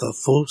Google about the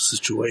food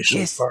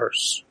situation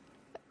first.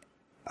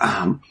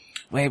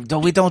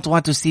 We don't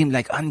want to seem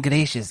like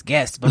ungracious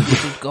guests, but we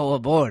should go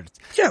aboard.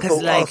 Yeah,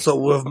 but also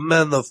with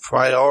men of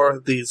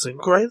priorities and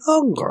great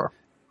hunger.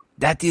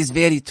 That is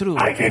very true.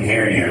 I can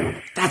hear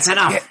you. That's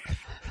enough. Yeah.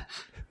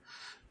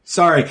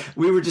 Sorry,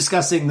 we were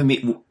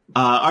discussing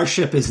our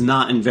ship is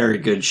not in very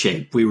good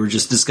shape. We were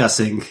just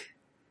discussing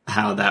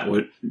how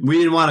we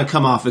didn't want to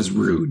come off as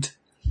rude.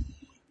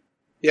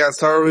 Yeah,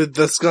 so we're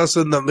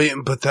discussing the meat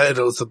and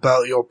potatoes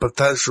about your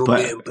potential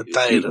meat and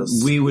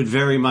potatoes. We would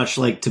very much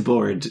like to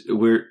board.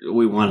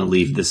 We want to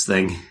leave this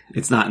thing.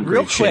 It's not in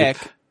great shape. Real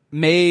quick,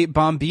 may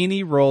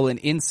Bombini roll an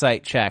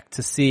insight check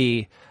to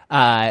see,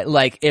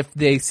 if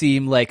they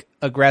seem like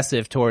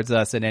aggressive towards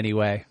us in any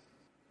way.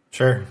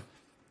 Sure.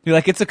 You're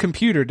like, it's a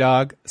computer,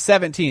 dog.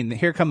 17.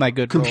 Here come my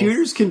good Computers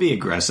rolls. Can be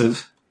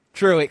aggressive.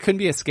 True, it couldn't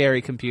be a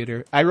scary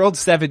computer. I rolled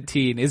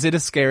 17. Is it a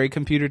scary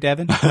computer,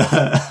 Devin? Not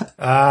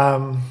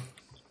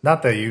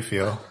that you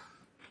feel.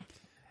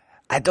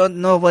 I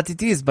don't know what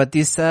it is, but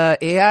this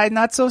AI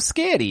not so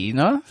scary, you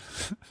know?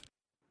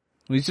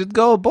 We should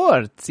go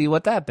aboard, see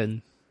what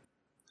happened.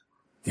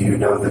 Do you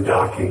know the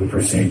docking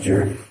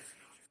procedure?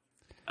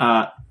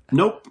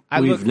 Nope.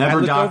 We've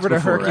never docked over to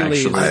before,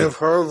 Hercules. actually. I have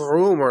heard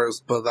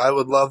rumors, but I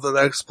would love an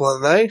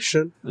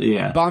explanation.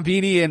 Yeah.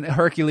 Bombini and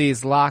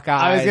Hercules lock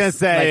eyes. I was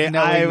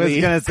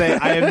gonna say,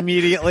 I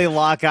immediately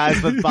lock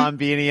eyes with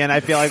Bombini, and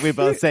I feel like we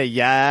both say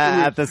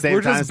yeah at the same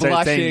time,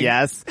 start saying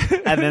yes,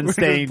 and then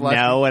saying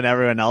no when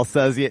everyone else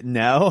says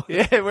no.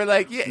 Yeah, we're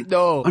like, yeah,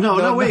 no. Oh,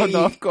 no, wait.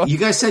 No, of course. You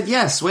guys said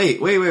yes. Wait.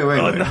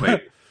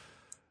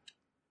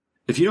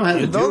 If you don't have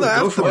to do it,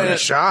 go for it.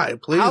 Shy,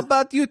 please. How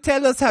about you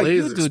tell us how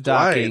you do explain.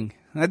 docking?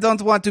 I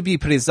don't want to be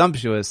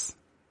presumptuous.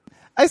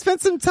 I spent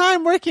some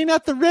time working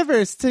at the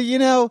rivers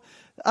to,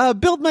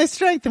 build my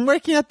strength and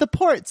working at the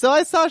port. So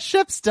I saw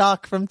ships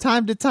dock from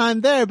time to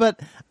time there, but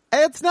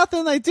it's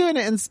nothing like doing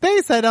it in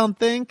space, I don't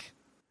think.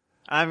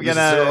 I'm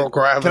gonna zero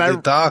gravity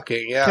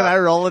docking. Yeah. Can I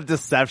roll a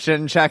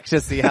deception check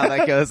to see how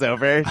that goes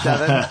over,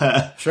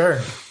 Devin? Sure.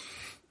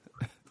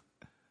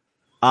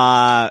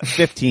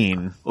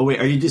 15. Oh, wait.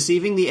 Are you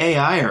deceiving the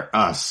AI or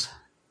us?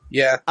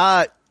 Yeah.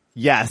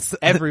 Yes.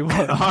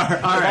 Everyone. All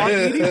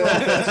right.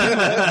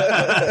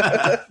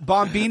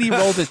 Bombini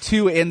rolled a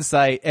 2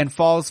 insight and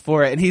falls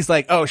for it, and he's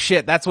like, oh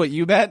shit, that's what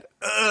you meant?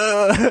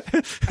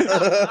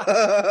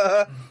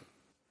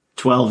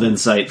 12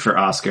 insight for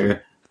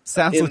Oscar.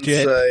 Sounds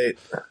legit. Insight.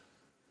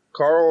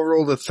 Carl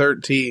rolled a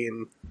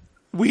 13.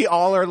 We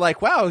all are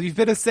like, wow, you've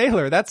been a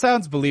sailor. That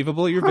sounds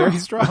believable. You're very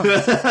strong.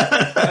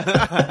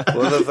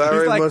 What a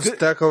very much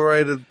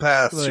decorated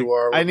past you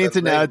are. I need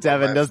to know,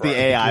 Devin, does the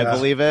AI Yeah.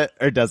 believe it,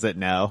 or does it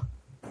know?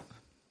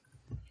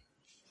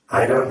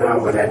 I don't know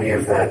what any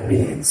of that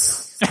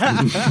means.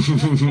 I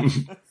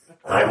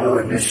will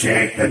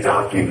initiate the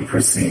docking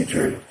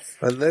procedure.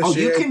 Oh,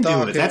 you can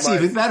do it. That's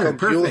even better.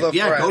 Perfect.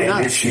 Yeah, go nuts.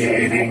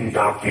 Initiating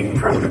docking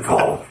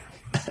protocol.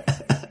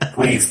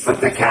 Please put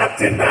the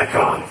captain back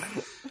on.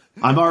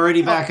 I'm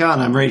already back on.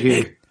 I'm right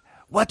here.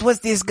 What was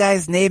this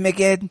guy's name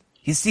again?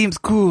 He seems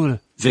cool.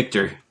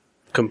 Victor.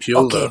 Computer.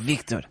 Okay,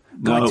 Victor.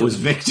 No, it was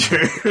Victor.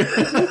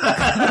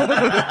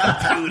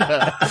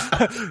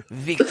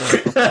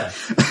 Victor. Okay.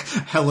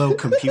 Hello,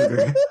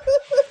 computer.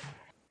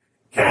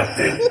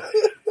 Captain,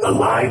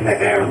 align the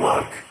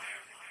airlock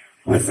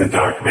with the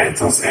Dark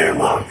Mantle's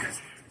airlock.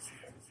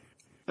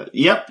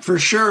 Yep, for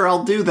sure.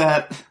 I'll do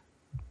that.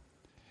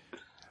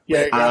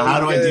 Yeah,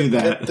 how do I do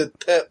that? The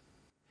tip.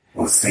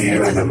 We'll see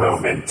you in a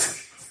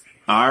moment.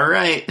 All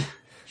right.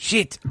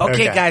 Shit.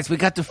 Okay, guys, we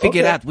got to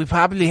figure out. We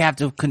probably have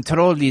to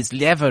control these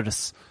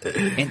levers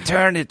and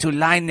turn it to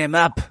line them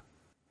up.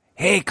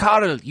 Hey,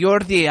 Carl, you're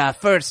the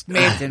first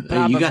mate and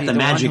probably You got the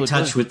magic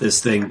touch with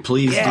this thing.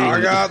 Please do.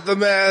 I got the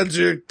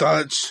magic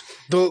touch.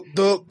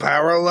 The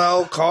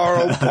parallel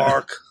Carl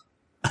Park.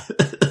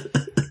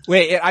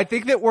 Wait, I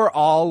think that we're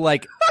all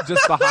like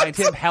just behind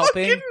him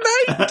helping. 19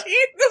 on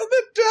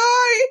the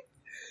die.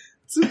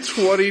 It's a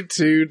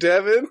 22,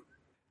 Devin.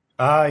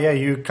 Yeah,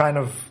 you kind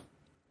of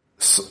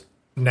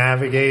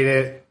navigate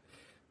it,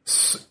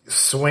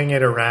 swing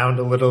it around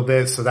a little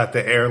bit so that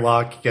the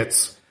airlock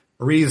gets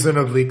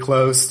reasonably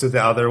close to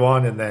the other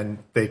one, and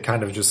then they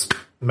kind of just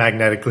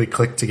magnetically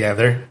click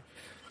together.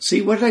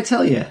 See, what did I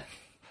tell you?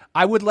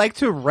 I would like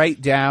to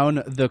write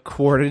down the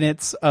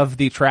coordinates of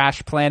the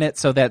trash planet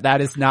so that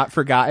is not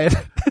forgotten.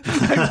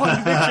 I want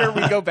to make sure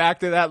we go back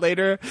to that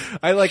later.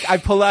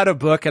 I pull out a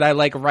book and I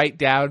write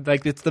down,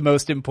 it's the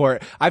most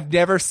important. I've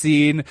never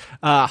seen,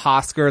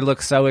 Hosker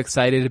look so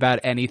excited about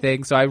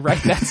anything. So I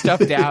write that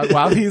stuff down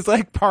while he's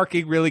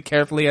parking really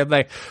carefully. I'm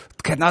like,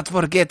 cannot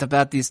forget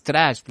about this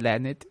trash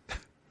planet.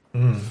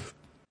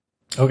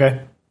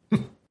 Okay.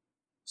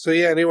 So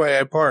yeah, anyway,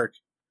 I park.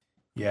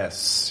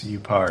 Yes, you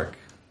park.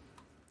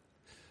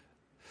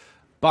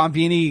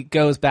 Bombini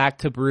goes back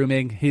to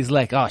brooming. He's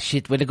like, oh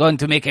shit, we're going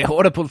to make a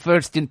horrible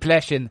first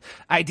impression.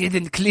 I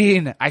didn't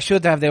clean. I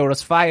should have. There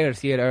was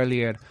fires here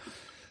earlier.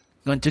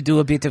 Going to do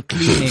a bit of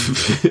cleaning.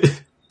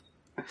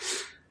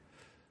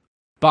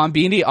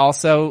 Bombini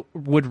also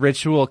would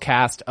ritual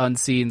cast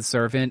Unseen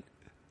Servant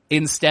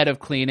instead of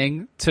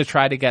cleaning to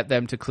try to get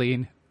them to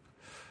clean.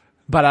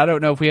 But I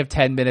don't know if we have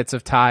 10 minutes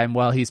of time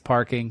while he's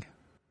parking.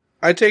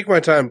 I take my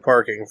time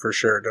parking for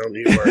sure. Don't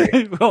you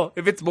worry. Well,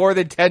 if it's more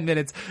than 10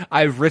 minutes,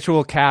 I've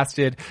ritual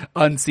casted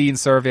Unseen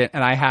Servant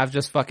and I have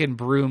just fucking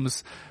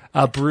brooms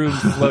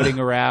floating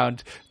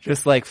around,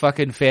 just like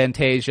fucking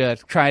Fantasia,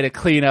 trying to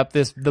clean up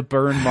the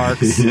burn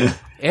marks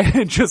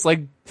and just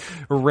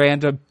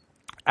random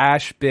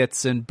ash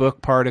bits and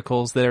book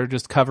particles that are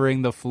just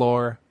covering the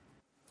floor.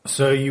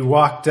 So you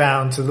walk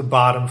down to the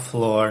bottom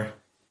floor.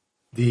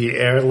 The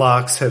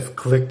airlocks have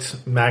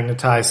clicked,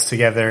 magnetized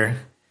together,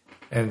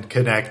 and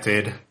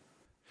connected.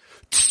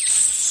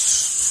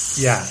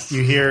 Yeah,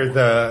 you hear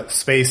the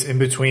space in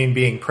between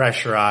being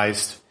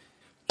pressurized,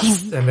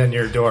 and then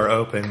your door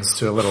opens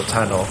to a little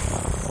tunnel.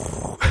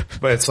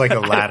 But it's like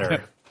a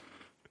ladder.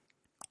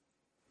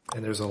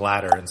 and there's a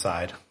ladder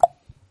inside.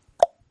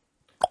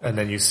 And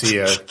then you see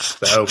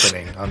the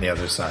opening on the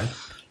other side.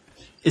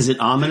 Is it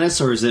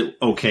ominous or is it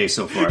okay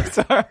so far?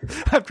 Sorry,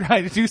 I'm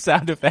trying to do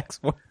sound effects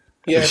for.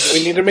 Yeah, do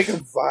we need to make a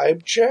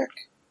vibe check?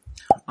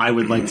 I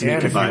would like to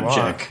make a if you vibe want.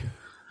 check.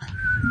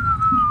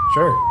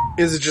 Sure.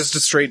 Is it just a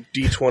straight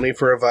D20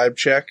 for a vibe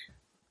check?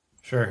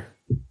 Sure.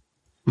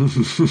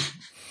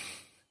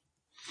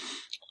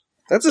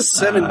 That's a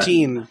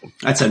 17.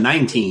 That's a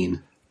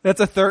 19. That's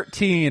a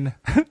 13.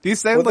 These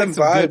sound What like them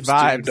some good vibes do,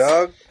 vibes.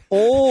 dog?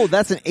 Oh,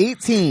 that's an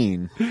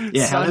 18.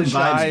 Yeah, how do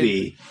Sunshine. vibes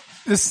be?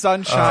 The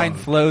sunshine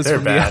flows They're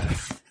from bad.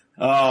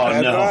 Oh,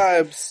 Bad no.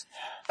 vibes.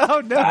 Oh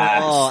no!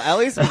 Oh, at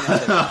least we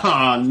know.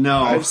 Oh,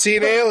 no. I've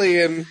seen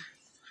Alien.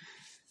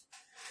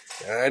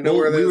 I know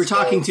where this we were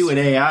talking goes. to an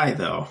AI,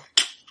 though.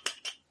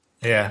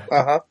 Yeah.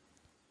 Uh-huh.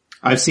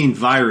 I've seen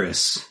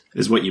virus,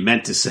 is what you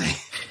meant to say.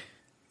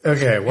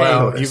 Okay,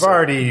 well, Hey, you've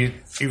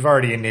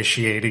already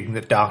initiating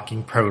the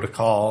docking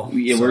protocol.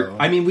 Yeah, so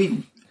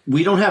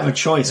we don't have a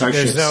choice. Our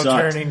there's ship no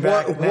sucked. turning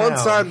back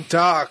Once now. I'm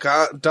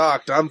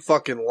docked, I'm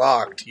fucking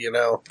locked, you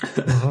know?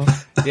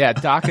 Yeah,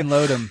 dock and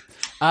load them.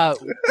 Yeah,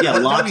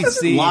 let me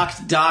see.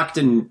 locked, docked,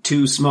 and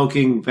 2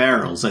 smoking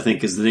barrels, I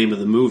think is the name of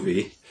the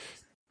movie.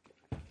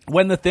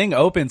 When the thing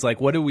opens, like,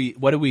 what do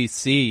we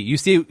see? You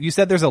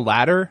said there's a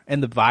ladder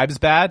and the vibe's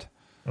bad.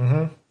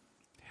 Mm-hmm.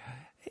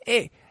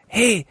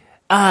 Hey,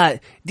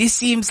 this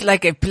seems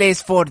like a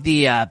place for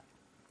the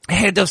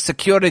head of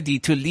security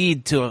to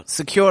lead to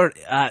secure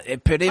a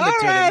perimeter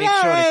to make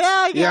sure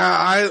it's...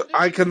 Yeah,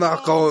 I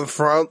cannot go in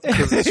front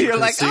because as you You're can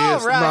like, see,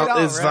 it's all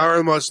right.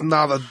 very much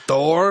not a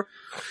door.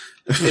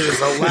 It is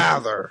a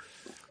ladder.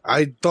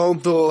 I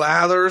don't do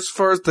ladders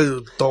first, I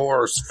do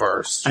doors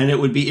first. And it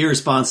would be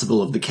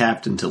irresponsible of the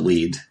captain to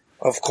lead.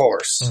 Of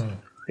course.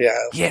 Yeah,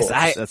 of Yes,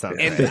 course. That sounds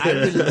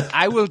and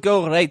I will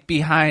go right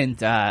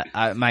behind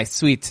my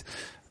sweet.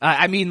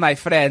 My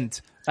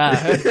friend.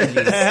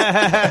 Hercules.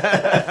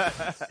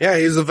 Yeah,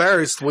 he's a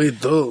very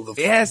sweet dude.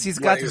 Yes, he's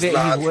got. He's he's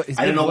not- he's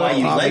I don't know why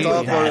you well like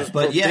behind. that,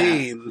 but yeah.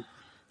 Dean.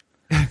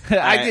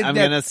 I'm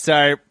gonna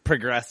start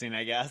progressing,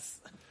 I guess.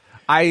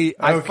 I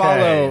Okay.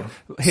 follow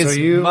his so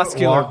you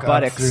muscular walk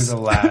buttocks up through the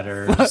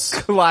ladders.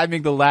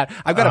 climbing the ladder.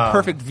 I've got a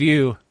perfect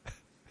view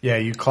Yeah,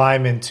 you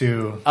climb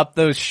into up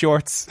those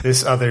shorts.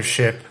 this other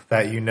ship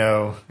that you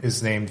know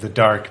is named the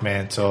Dark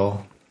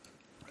Mantle.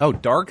 Oh,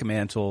 Dark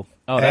Mantle.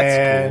 Oh, that's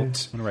And-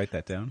 cool. I'm gonna write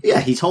that down. Yeah,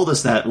 he told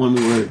us that when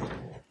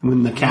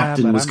the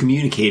captain but was I'm-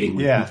 communicating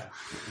with him.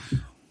 Yeah.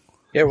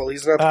 Yeah, well,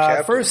 he's not the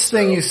captain. First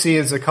thing so- you see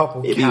is a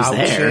couple If he was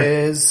there.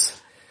 couches.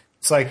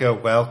 It's like a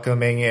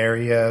welcoming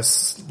area,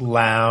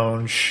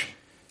 lounge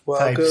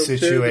Welcome type to the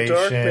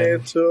Dark situation.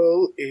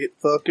 Mantle. It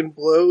fucking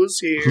blows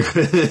here.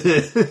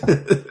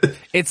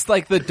 It's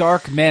like the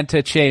Dark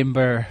Manta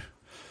Chamber.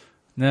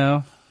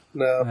 No?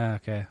 No.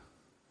 Okay.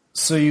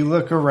 So you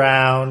look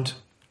around.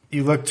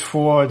 You look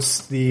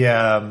towards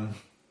the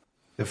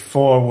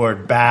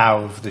forward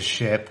bow of the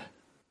ship,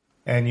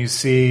 and you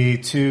see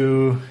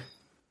 2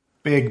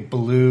 big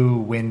blue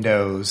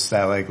windows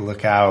that like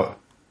look out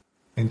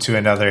into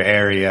another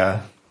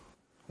area.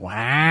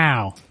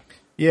 Wow.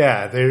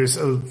 Yeah,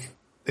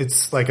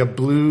 it's like a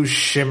blue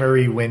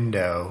shimmery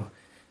window,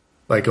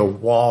 like a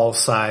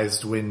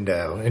wall-sized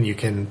window, and you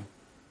can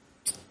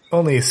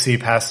only see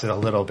past it a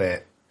little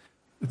bit.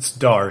 It's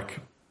dark.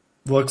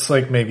 Looks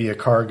like maybe a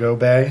cargo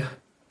bay.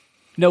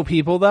 No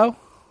people though?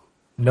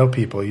 No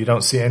people. You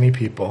don't see any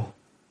people.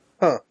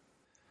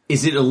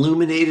 Is it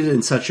illuminated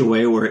in such a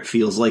way where it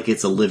feels like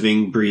it's a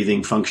living,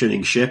 breathing,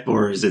 functioning ship,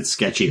 or is it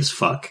sketchy as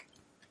fuck?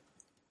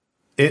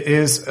 It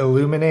is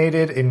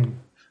illuminated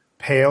in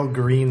pale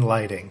green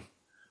lighting.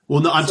 Well,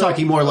 no, I'm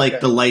talking more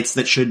like the lights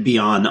that should be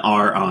on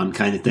are on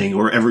kind of thing,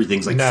 or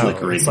everything's like No,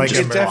 flickering. it's like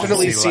Just- It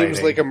definitely Emergency seems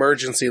lighting. like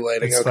emergency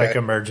lighting. It's okay. like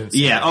emergency.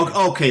 yeah,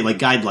 okay, like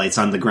guide lights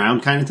on the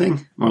ground kind of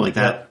thing? More like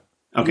that?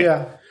 Okay.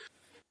 Yeah.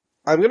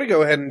 I'm going to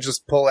go ahead and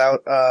just pull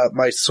out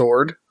my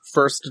sword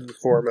first and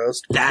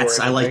foremost.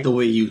 I like the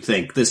way you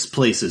think. This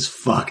place is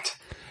fucked.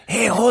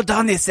 Hey, hold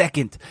on a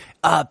second.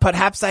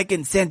 Perhaps I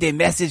can send a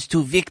message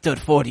to Victor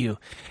for you.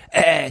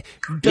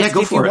 Just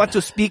go if for you it. want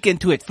to speak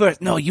into it first.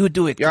 No, you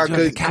do it. 'cause Yeah,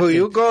 you're the could captain.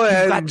 you go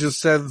ahead You've and got-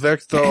 just send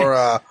Victor,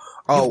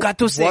 You've got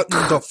to say what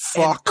the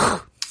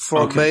fuck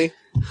for me?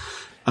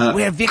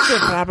 where Victor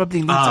probably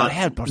needs our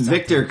help or something.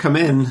 Victor, come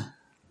in.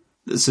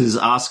 This is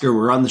Oscar.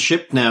 We're on the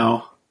ship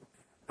now.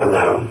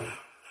 Hello.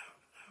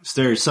 Is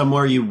there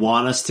somewhere you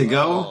want us to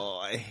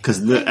go?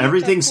 Because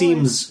everything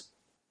seems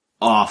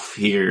off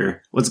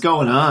here. What's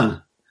going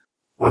on?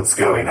 What's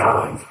going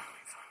on?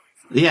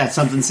 Yeah,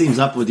 something seems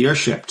up with your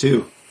ship,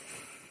 too.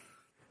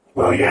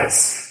 Well,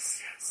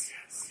 yes.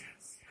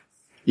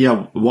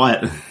 Yeah,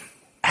 what?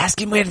 Ask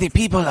him where the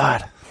people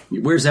are.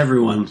 Where's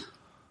everyone?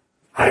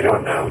 I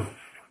don't know.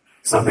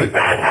 Something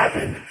bad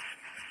happened.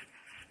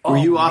 Were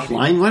you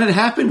offline when it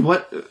happened?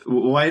 What?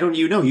 Why don't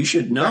you know? You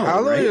should know, How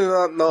do right? you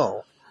not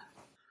know?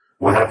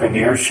 What happened to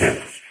your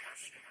ship?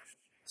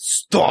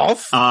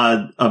 Stuff?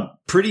 A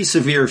pretty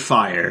severe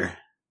fire.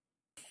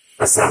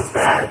 That sounds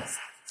bad.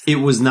 It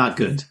was not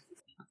good.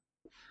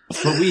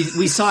 But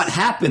we saw it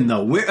happen,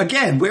 though. Where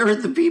are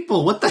the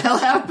people? What the hell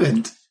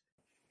happened?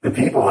 The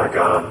people are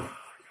gone.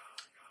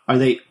 Are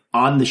they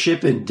on the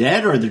ship and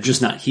dead, or they're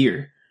just not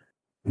here?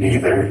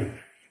 Neither.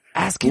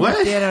 Ask him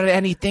if there are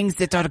any things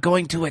that are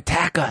going to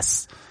attack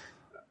us.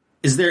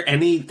 Is there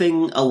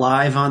anything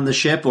alive on the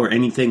ship or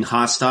anything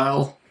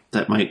hostile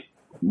that might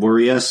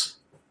worry us?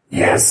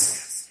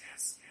 Yes.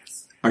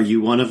 Are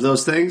you one of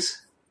those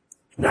things?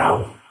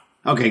 No.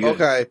 Okay, good.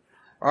 Okay.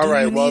 All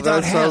right. Well,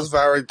 that sounds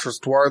very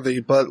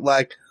trustworthy, but,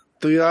 like,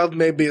 do you have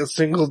maybe a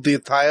single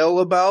detail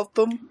about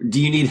them?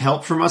 Do you need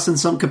help from us in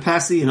some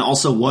capacity? And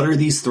also, what are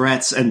these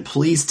threats? And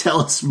please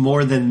tell us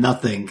more than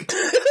nothing.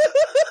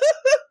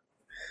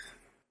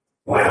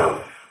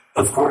 Well,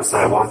 of course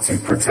I want to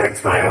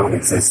protect my own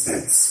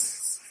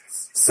existence.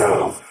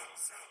 So,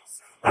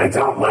 I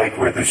don't like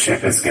where the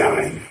ship is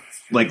going.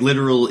 Like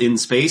literal in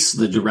space,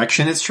 the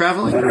direction it's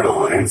traveling?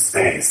 Literal in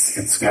space.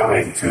 It's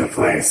going to a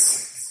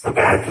place. A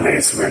bad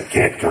place where it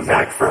can't come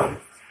back from.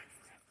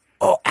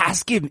 Oh,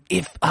 ask him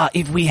if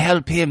we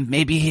help him,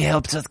 maybe he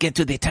helps us get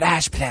to the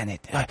trash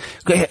planet.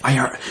 Go ahead.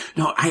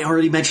 I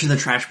already mentioned the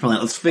trash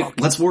planet.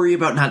 Let's worry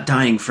about not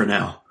dying for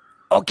now.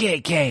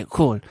 Okay,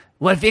 cool.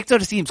 Well, Victor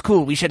seems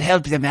cool. We should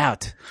help them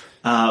out.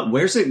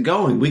 Where's it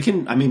going? We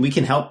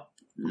can help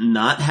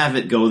not have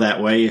it go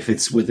that way if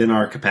it's within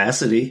our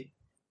capacity.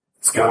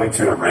 It's going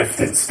to a rift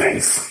in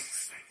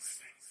space.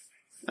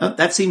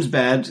 That seems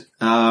bad.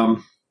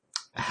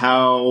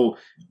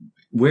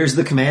 Where's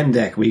the command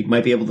deck? We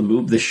might be able to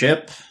move the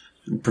ship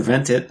and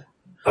prevent it.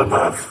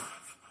 Above.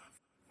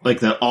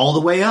 Like all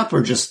the way up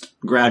or just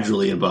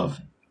gradually above?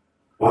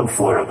 One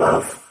floor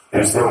above.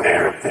 There's no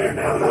air up there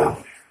now,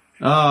 though.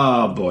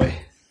 Oh, boy.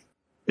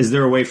 Is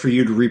there a way for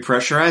you to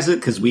repressurize it?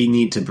 Because we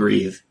need to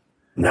breathe.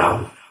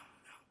 No.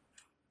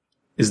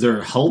 Is there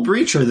a hull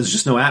breach or there's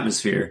just no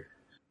atmosphere?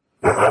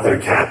 The other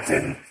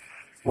captain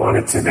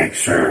wanted to make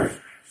sure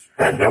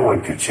that no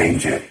one could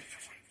change it.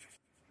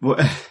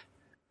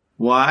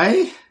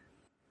 Why?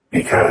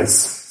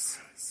 Because...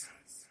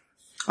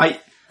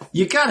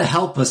 You gotta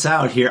help us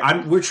out here.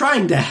 We're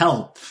trying to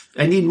help.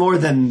 I need more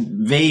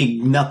than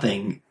vague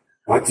nothing.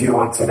 What do you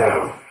want to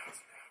know?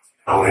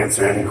 I'll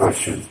answer any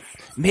question.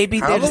 Maybe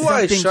there's something here. How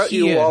do I shut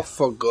you off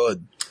for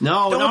good?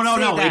 No.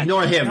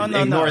 Ignore him.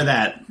 No. Ignore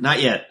that.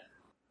 Not yet.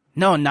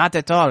 No, not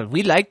at all.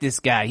 We like this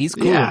guy. He's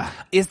cool. Yeah.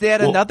 Is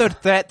there another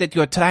threat that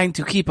you're trying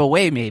to keep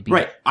away, maybe?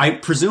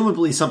 Right.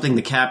 Presumably something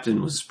the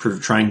captain was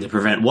trying to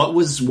prevent.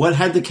 What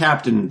had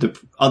the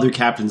other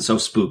captain so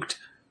spooked?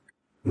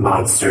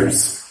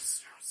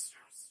 Monsters.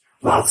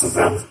 Lots of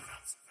them.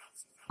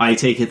 I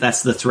take it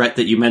that's the threat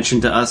that you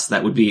mentioned to us?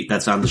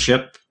 That's on the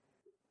ship?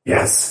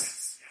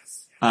 Yes.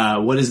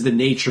 What is the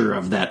nature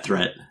of that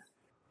threat?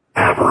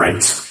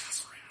 Aberrant.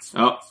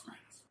 Oh.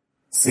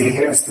 See,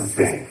 here's the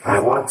thing. I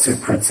want to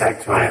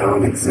protect my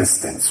own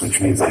existence, which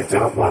means I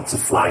don't want to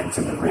fly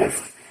into the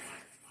rift.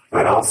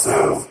 But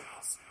also,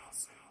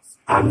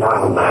 I'm not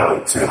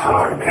allowed to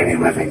harm any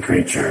living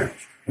creature,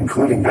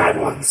 including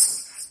bad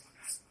ones.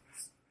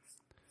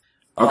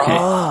 Okay.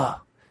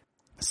 Oh,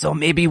 so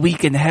maybe we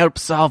can help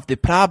solve the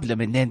problem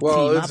and then team up.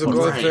 Well, it's a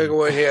good thing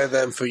we're here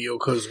then for you,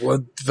 because we're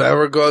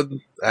very good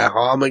at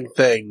harming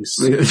things.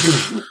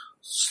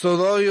 So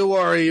don't you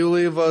worry, you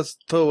leave us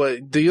to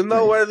it. Do you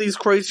know where these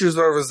creatures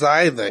are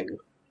residing?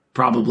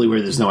 Probably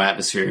where there's no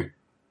atmosphere.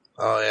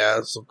 Oh yeah,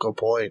 that's a good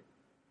point.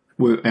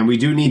 And we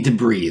do need to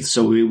breathe,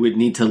 so we would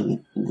need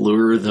to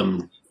lure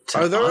them to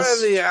us. Are there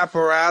any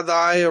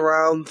apparatus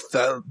around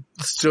that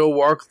still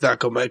work that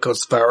could make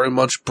us very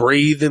much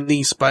breathe in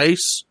the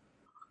space?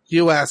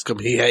 You ask him,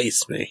 he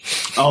hates me.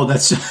 Oh,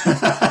 that's...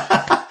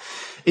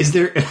 Is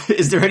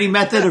there any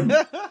method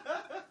of...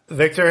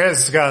 Victor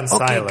has gone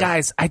silent. Okay,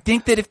 guys, I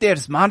think that if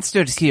there's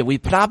monsters here, we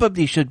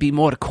probably should be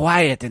more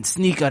quiet and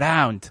sneak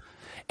around.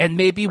 And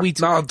maybe we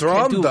No,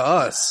 throw them to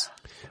us.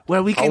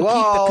 Well, we can keep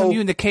the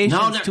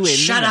communications to a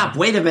shut minimum. up,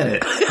 wait a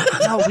minute.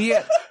 No,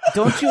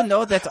 don't you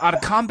know that our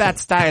combat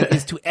style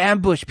is to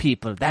ambush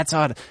people? That's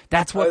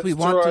what we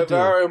want to do. I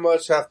very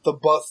much have to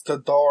bust the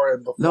door in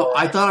before. No,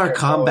 I thought our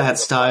combat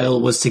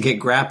style was to get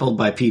grappled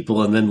by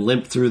people and then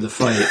limp through the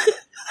fight.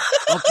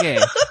 Okay.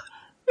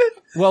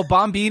 Well,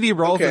 Bombini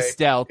rolled a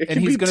stealth, and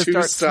he's going to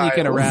start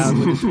sneaking around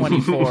with a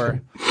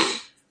 24.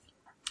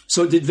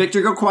 So did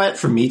Victor go quiet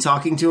for me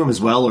talking to him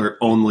as well, or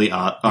only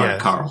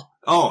Yes. Carl?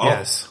 Oh,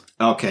 yes.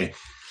 Okay.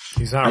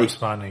 He's not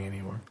responding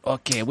anymore.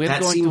 Okay, we're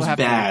That going seems to have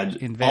bad.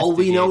 to investigate. All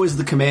we know is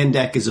the command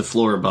deck is a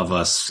floor above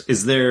us.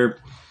 Is there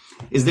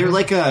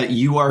like a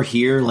 "you are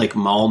here" like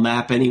mall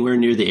map anywhere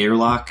near the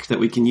airlock that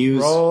we can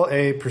use? Roll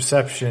a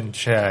perception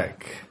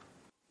check.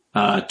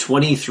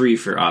 23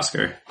 for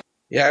Oscar.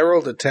 Yeah, I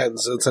rolled a 10,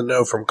 so it's a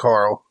no from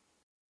Carl.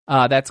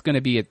 That's going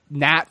to be a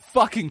nat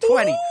fucking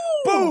 20.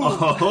 Boom!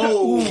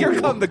 Oh. Here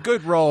come the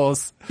good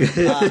rolls.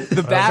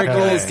 The bad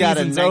rolls got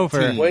a season's 19.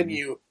 over. When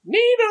you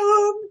need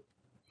them.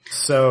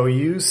 So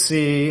you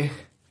see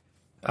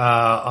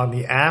on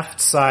the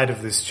aft side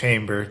of this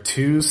chamber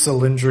 2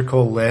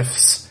 cylindrical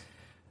lifts.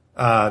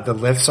 The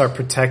lifts are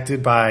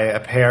protected by a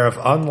pair of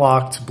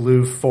unlocked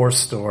blue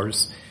force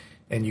doors.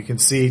 and you can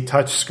see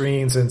touch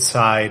screens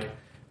inside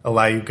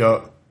allow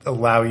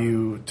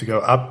you to go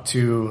up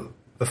to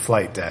the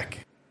flight deck.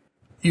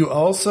 You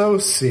also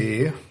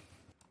see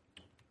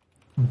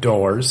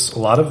doors, a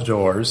lot of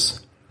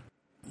doors.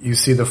 You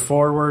see the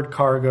forward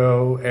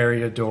cargo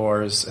area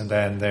doors, and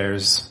then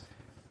there's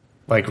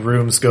like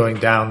rooms going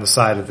down the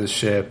side of the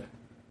ship,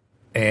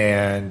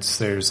 and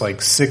there's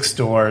like 6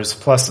 doors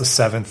plus a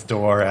 7th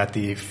door at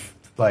the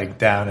like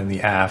down in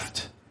the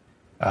aft,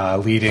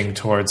 leading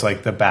towards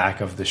like the back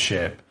of the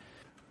ship.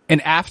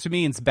 And aft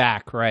means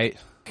back, right?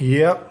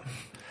 Yep.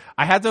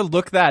 I had to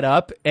look that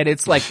up, and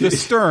it's like the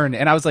stern,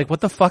 and I was like, "What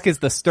the fuck is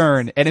the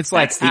stern?" And it's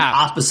like that's the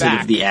opposite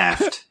back. of the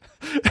aft.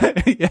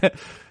 Yeah.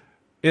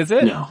 Is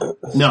it? No,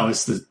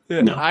 it's the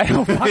no. I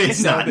don't fucking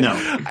it's know. not.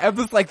 No, I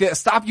was like,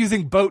 stop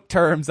using boat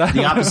terms.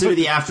 The opposite of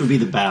the aft would be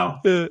the bow.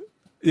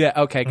 Yeah.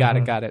 Okay.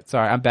 Got it.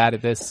 Sorry, I'm bad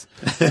at this.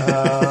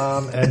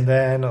 And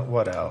then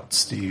what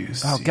else do you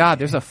see? Oh God,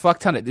 there's a fuck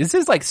ton of. This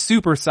is like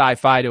super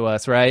sci-fi to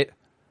us, right?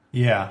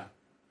 Yeah.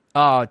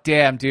 Oh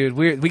damn, dude,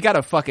 we got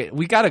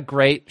a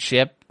great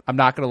ship. I'm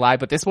not gonna lie,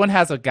 but this one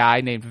has a guy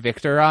named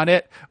Victor on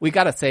it. We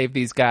gotta save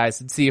these guys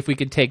and see if we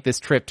can take this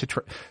trip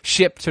to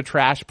ship to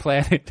Trash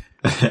Planet.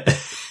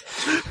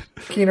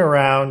 Looking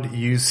around,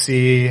 you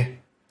see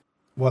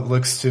what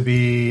looks to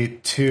be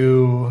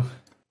 2,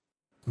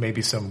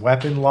 maybe some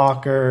weapon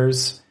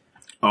lockers.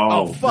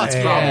 Oh, fuck, that's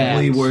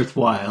probably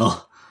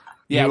worthwhile.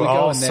 Yeah, you we go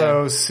also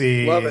in there.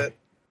 see Love it.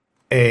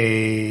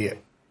 a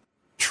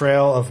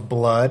trail of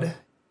blood.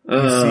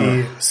 You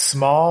see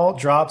small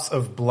drops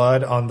of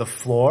blood on the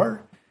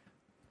floor,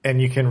 and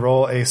you can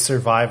roll a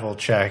survival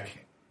check.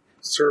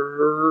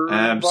 Survival.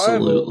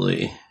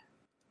 Absolutely.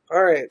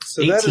 All right,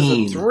 so 18. that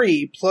is a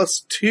 3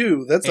 plus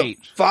 2. That's 8.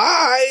 a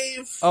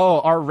 5. Oh,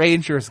 our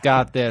Rangers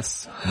got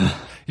this.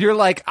 You're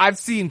like, I've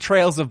seen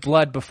trails of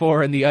blood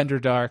before in the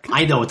Underdark.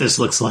 I know what this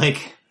looks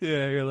like.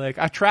 Yeah, you're like,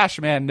 a trash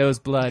man knows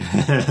blood.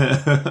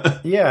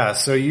 Yeah,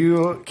 so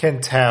you can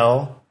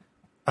tell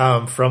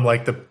from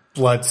like the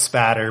blood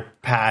spatter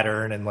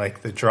pattern and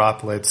like the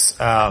droplets.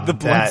 The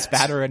blood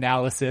spatter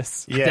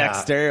analysis. Yeah.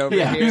 Dexter over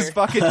here. Who's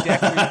fucking Dexter? You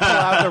pull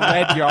out the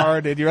red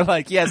yard and you're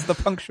like, yes, the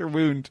puncture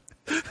wound.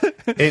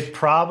 It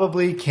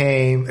probably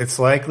it's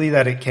likely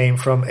that it came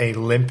from a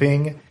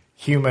limping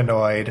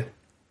humanoid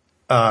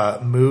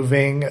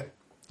moving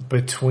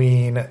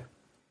between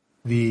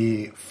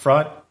the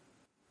front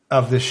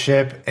of the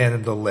ship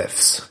and the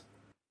lifts.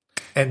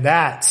 And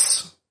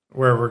that's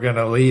where we're going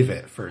to leave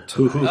it for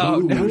tonight. Oh,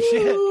 no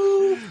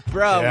shit.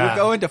 Bro, Yeah. we're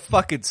going to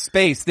fucking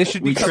space. This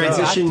should be We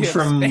transitioned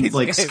from like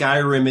game.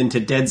 Skyrim into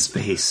Dead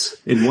Space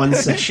in one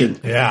session.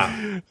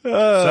 Yeah.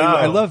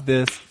 I love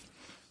this.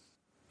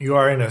 You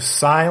are in a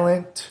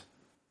silent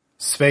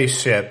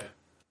spaceship,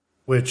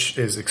 which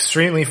is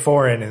extremely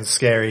foreign and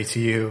scary to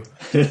you.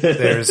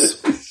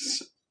 There's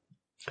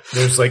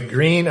like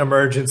green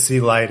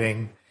emergency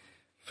lighting.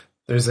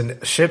 There's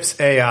a ship's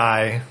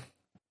AI,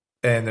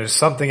 and there's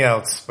something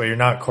else, but you're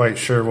not quite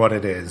sure what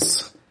it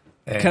is.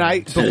 And Can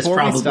I,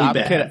 before we stop,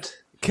 bad.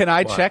 can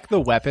I check the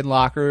weapon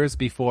lockers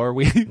before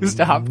we stop? Because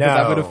I'm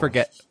going to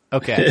forget.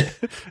 Okay.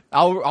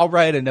 I'll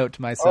write a note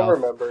to myself. I'll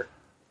remember.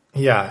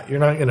 Yeah, you're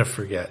not going to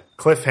forget.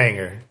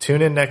 Cliffhanger.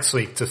 Tune in next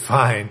week to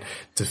find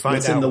What's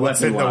out in the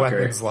what's in the weapon locker.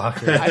 weapons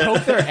locker. I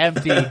hope they're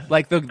empty.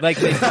 Like they fucking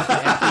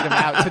emptied them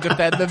out to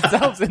defend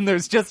themselves, and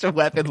there's just a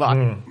weapon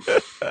locker.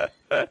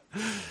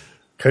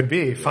 Could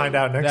be. Find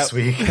out next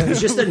week.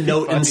 There's just a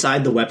note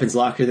inside the weapons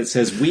locker that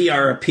says, "We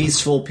are a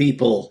peaceful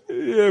people."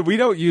 Yeah, we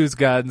don't use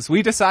guns.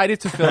 We decided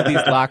to fill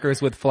these lockers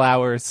with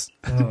flowers.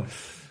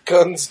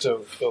 Guns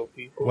don't kill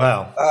people.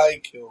 Well, I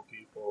kill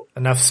people.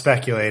 enough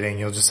speculating.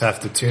 You'll just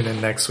have to tune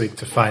in next week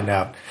to find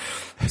out.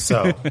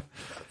 So,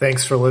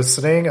 thanks for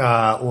listening.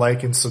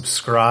 Like and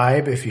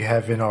subscribe if you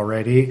haven't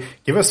already.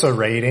 Give us a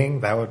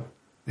rating. That would,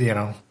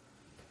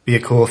 be a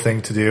cool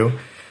thing to do.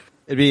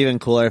 It'd be even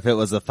cooler if it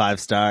was a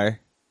 5-star.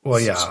 Well,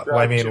 yeah. Subscribe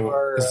I mean, to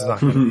our, this is not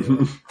going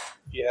to be.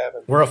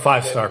 We're a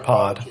 5-star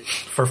pod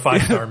for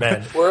 5-star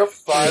men. We're a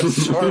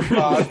 5-star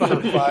pod for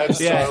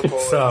 5-star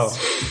boys. So,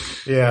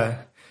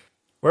 yeah.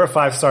 We're a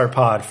 5-star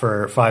pod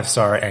for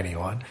 5-star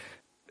anyone.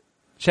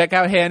 Check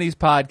out Hanny's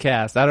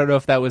podcast. I don't know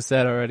if that was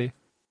said already.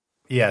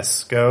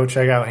 Yes, go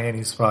check out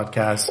Hanny's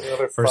podcast,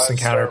 Another First 5-star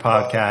Encounter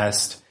pod.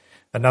 podcast.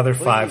 Another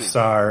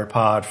 5-star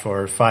pod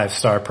for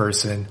 5-star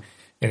person.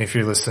 And if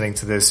you're listening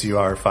to this, you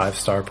are a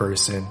 5-star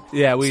person.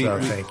 Yeah, Thank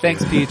you.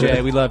 thanks,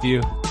 PJ. We love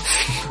you.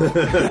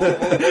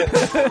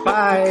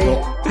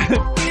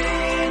 Bye.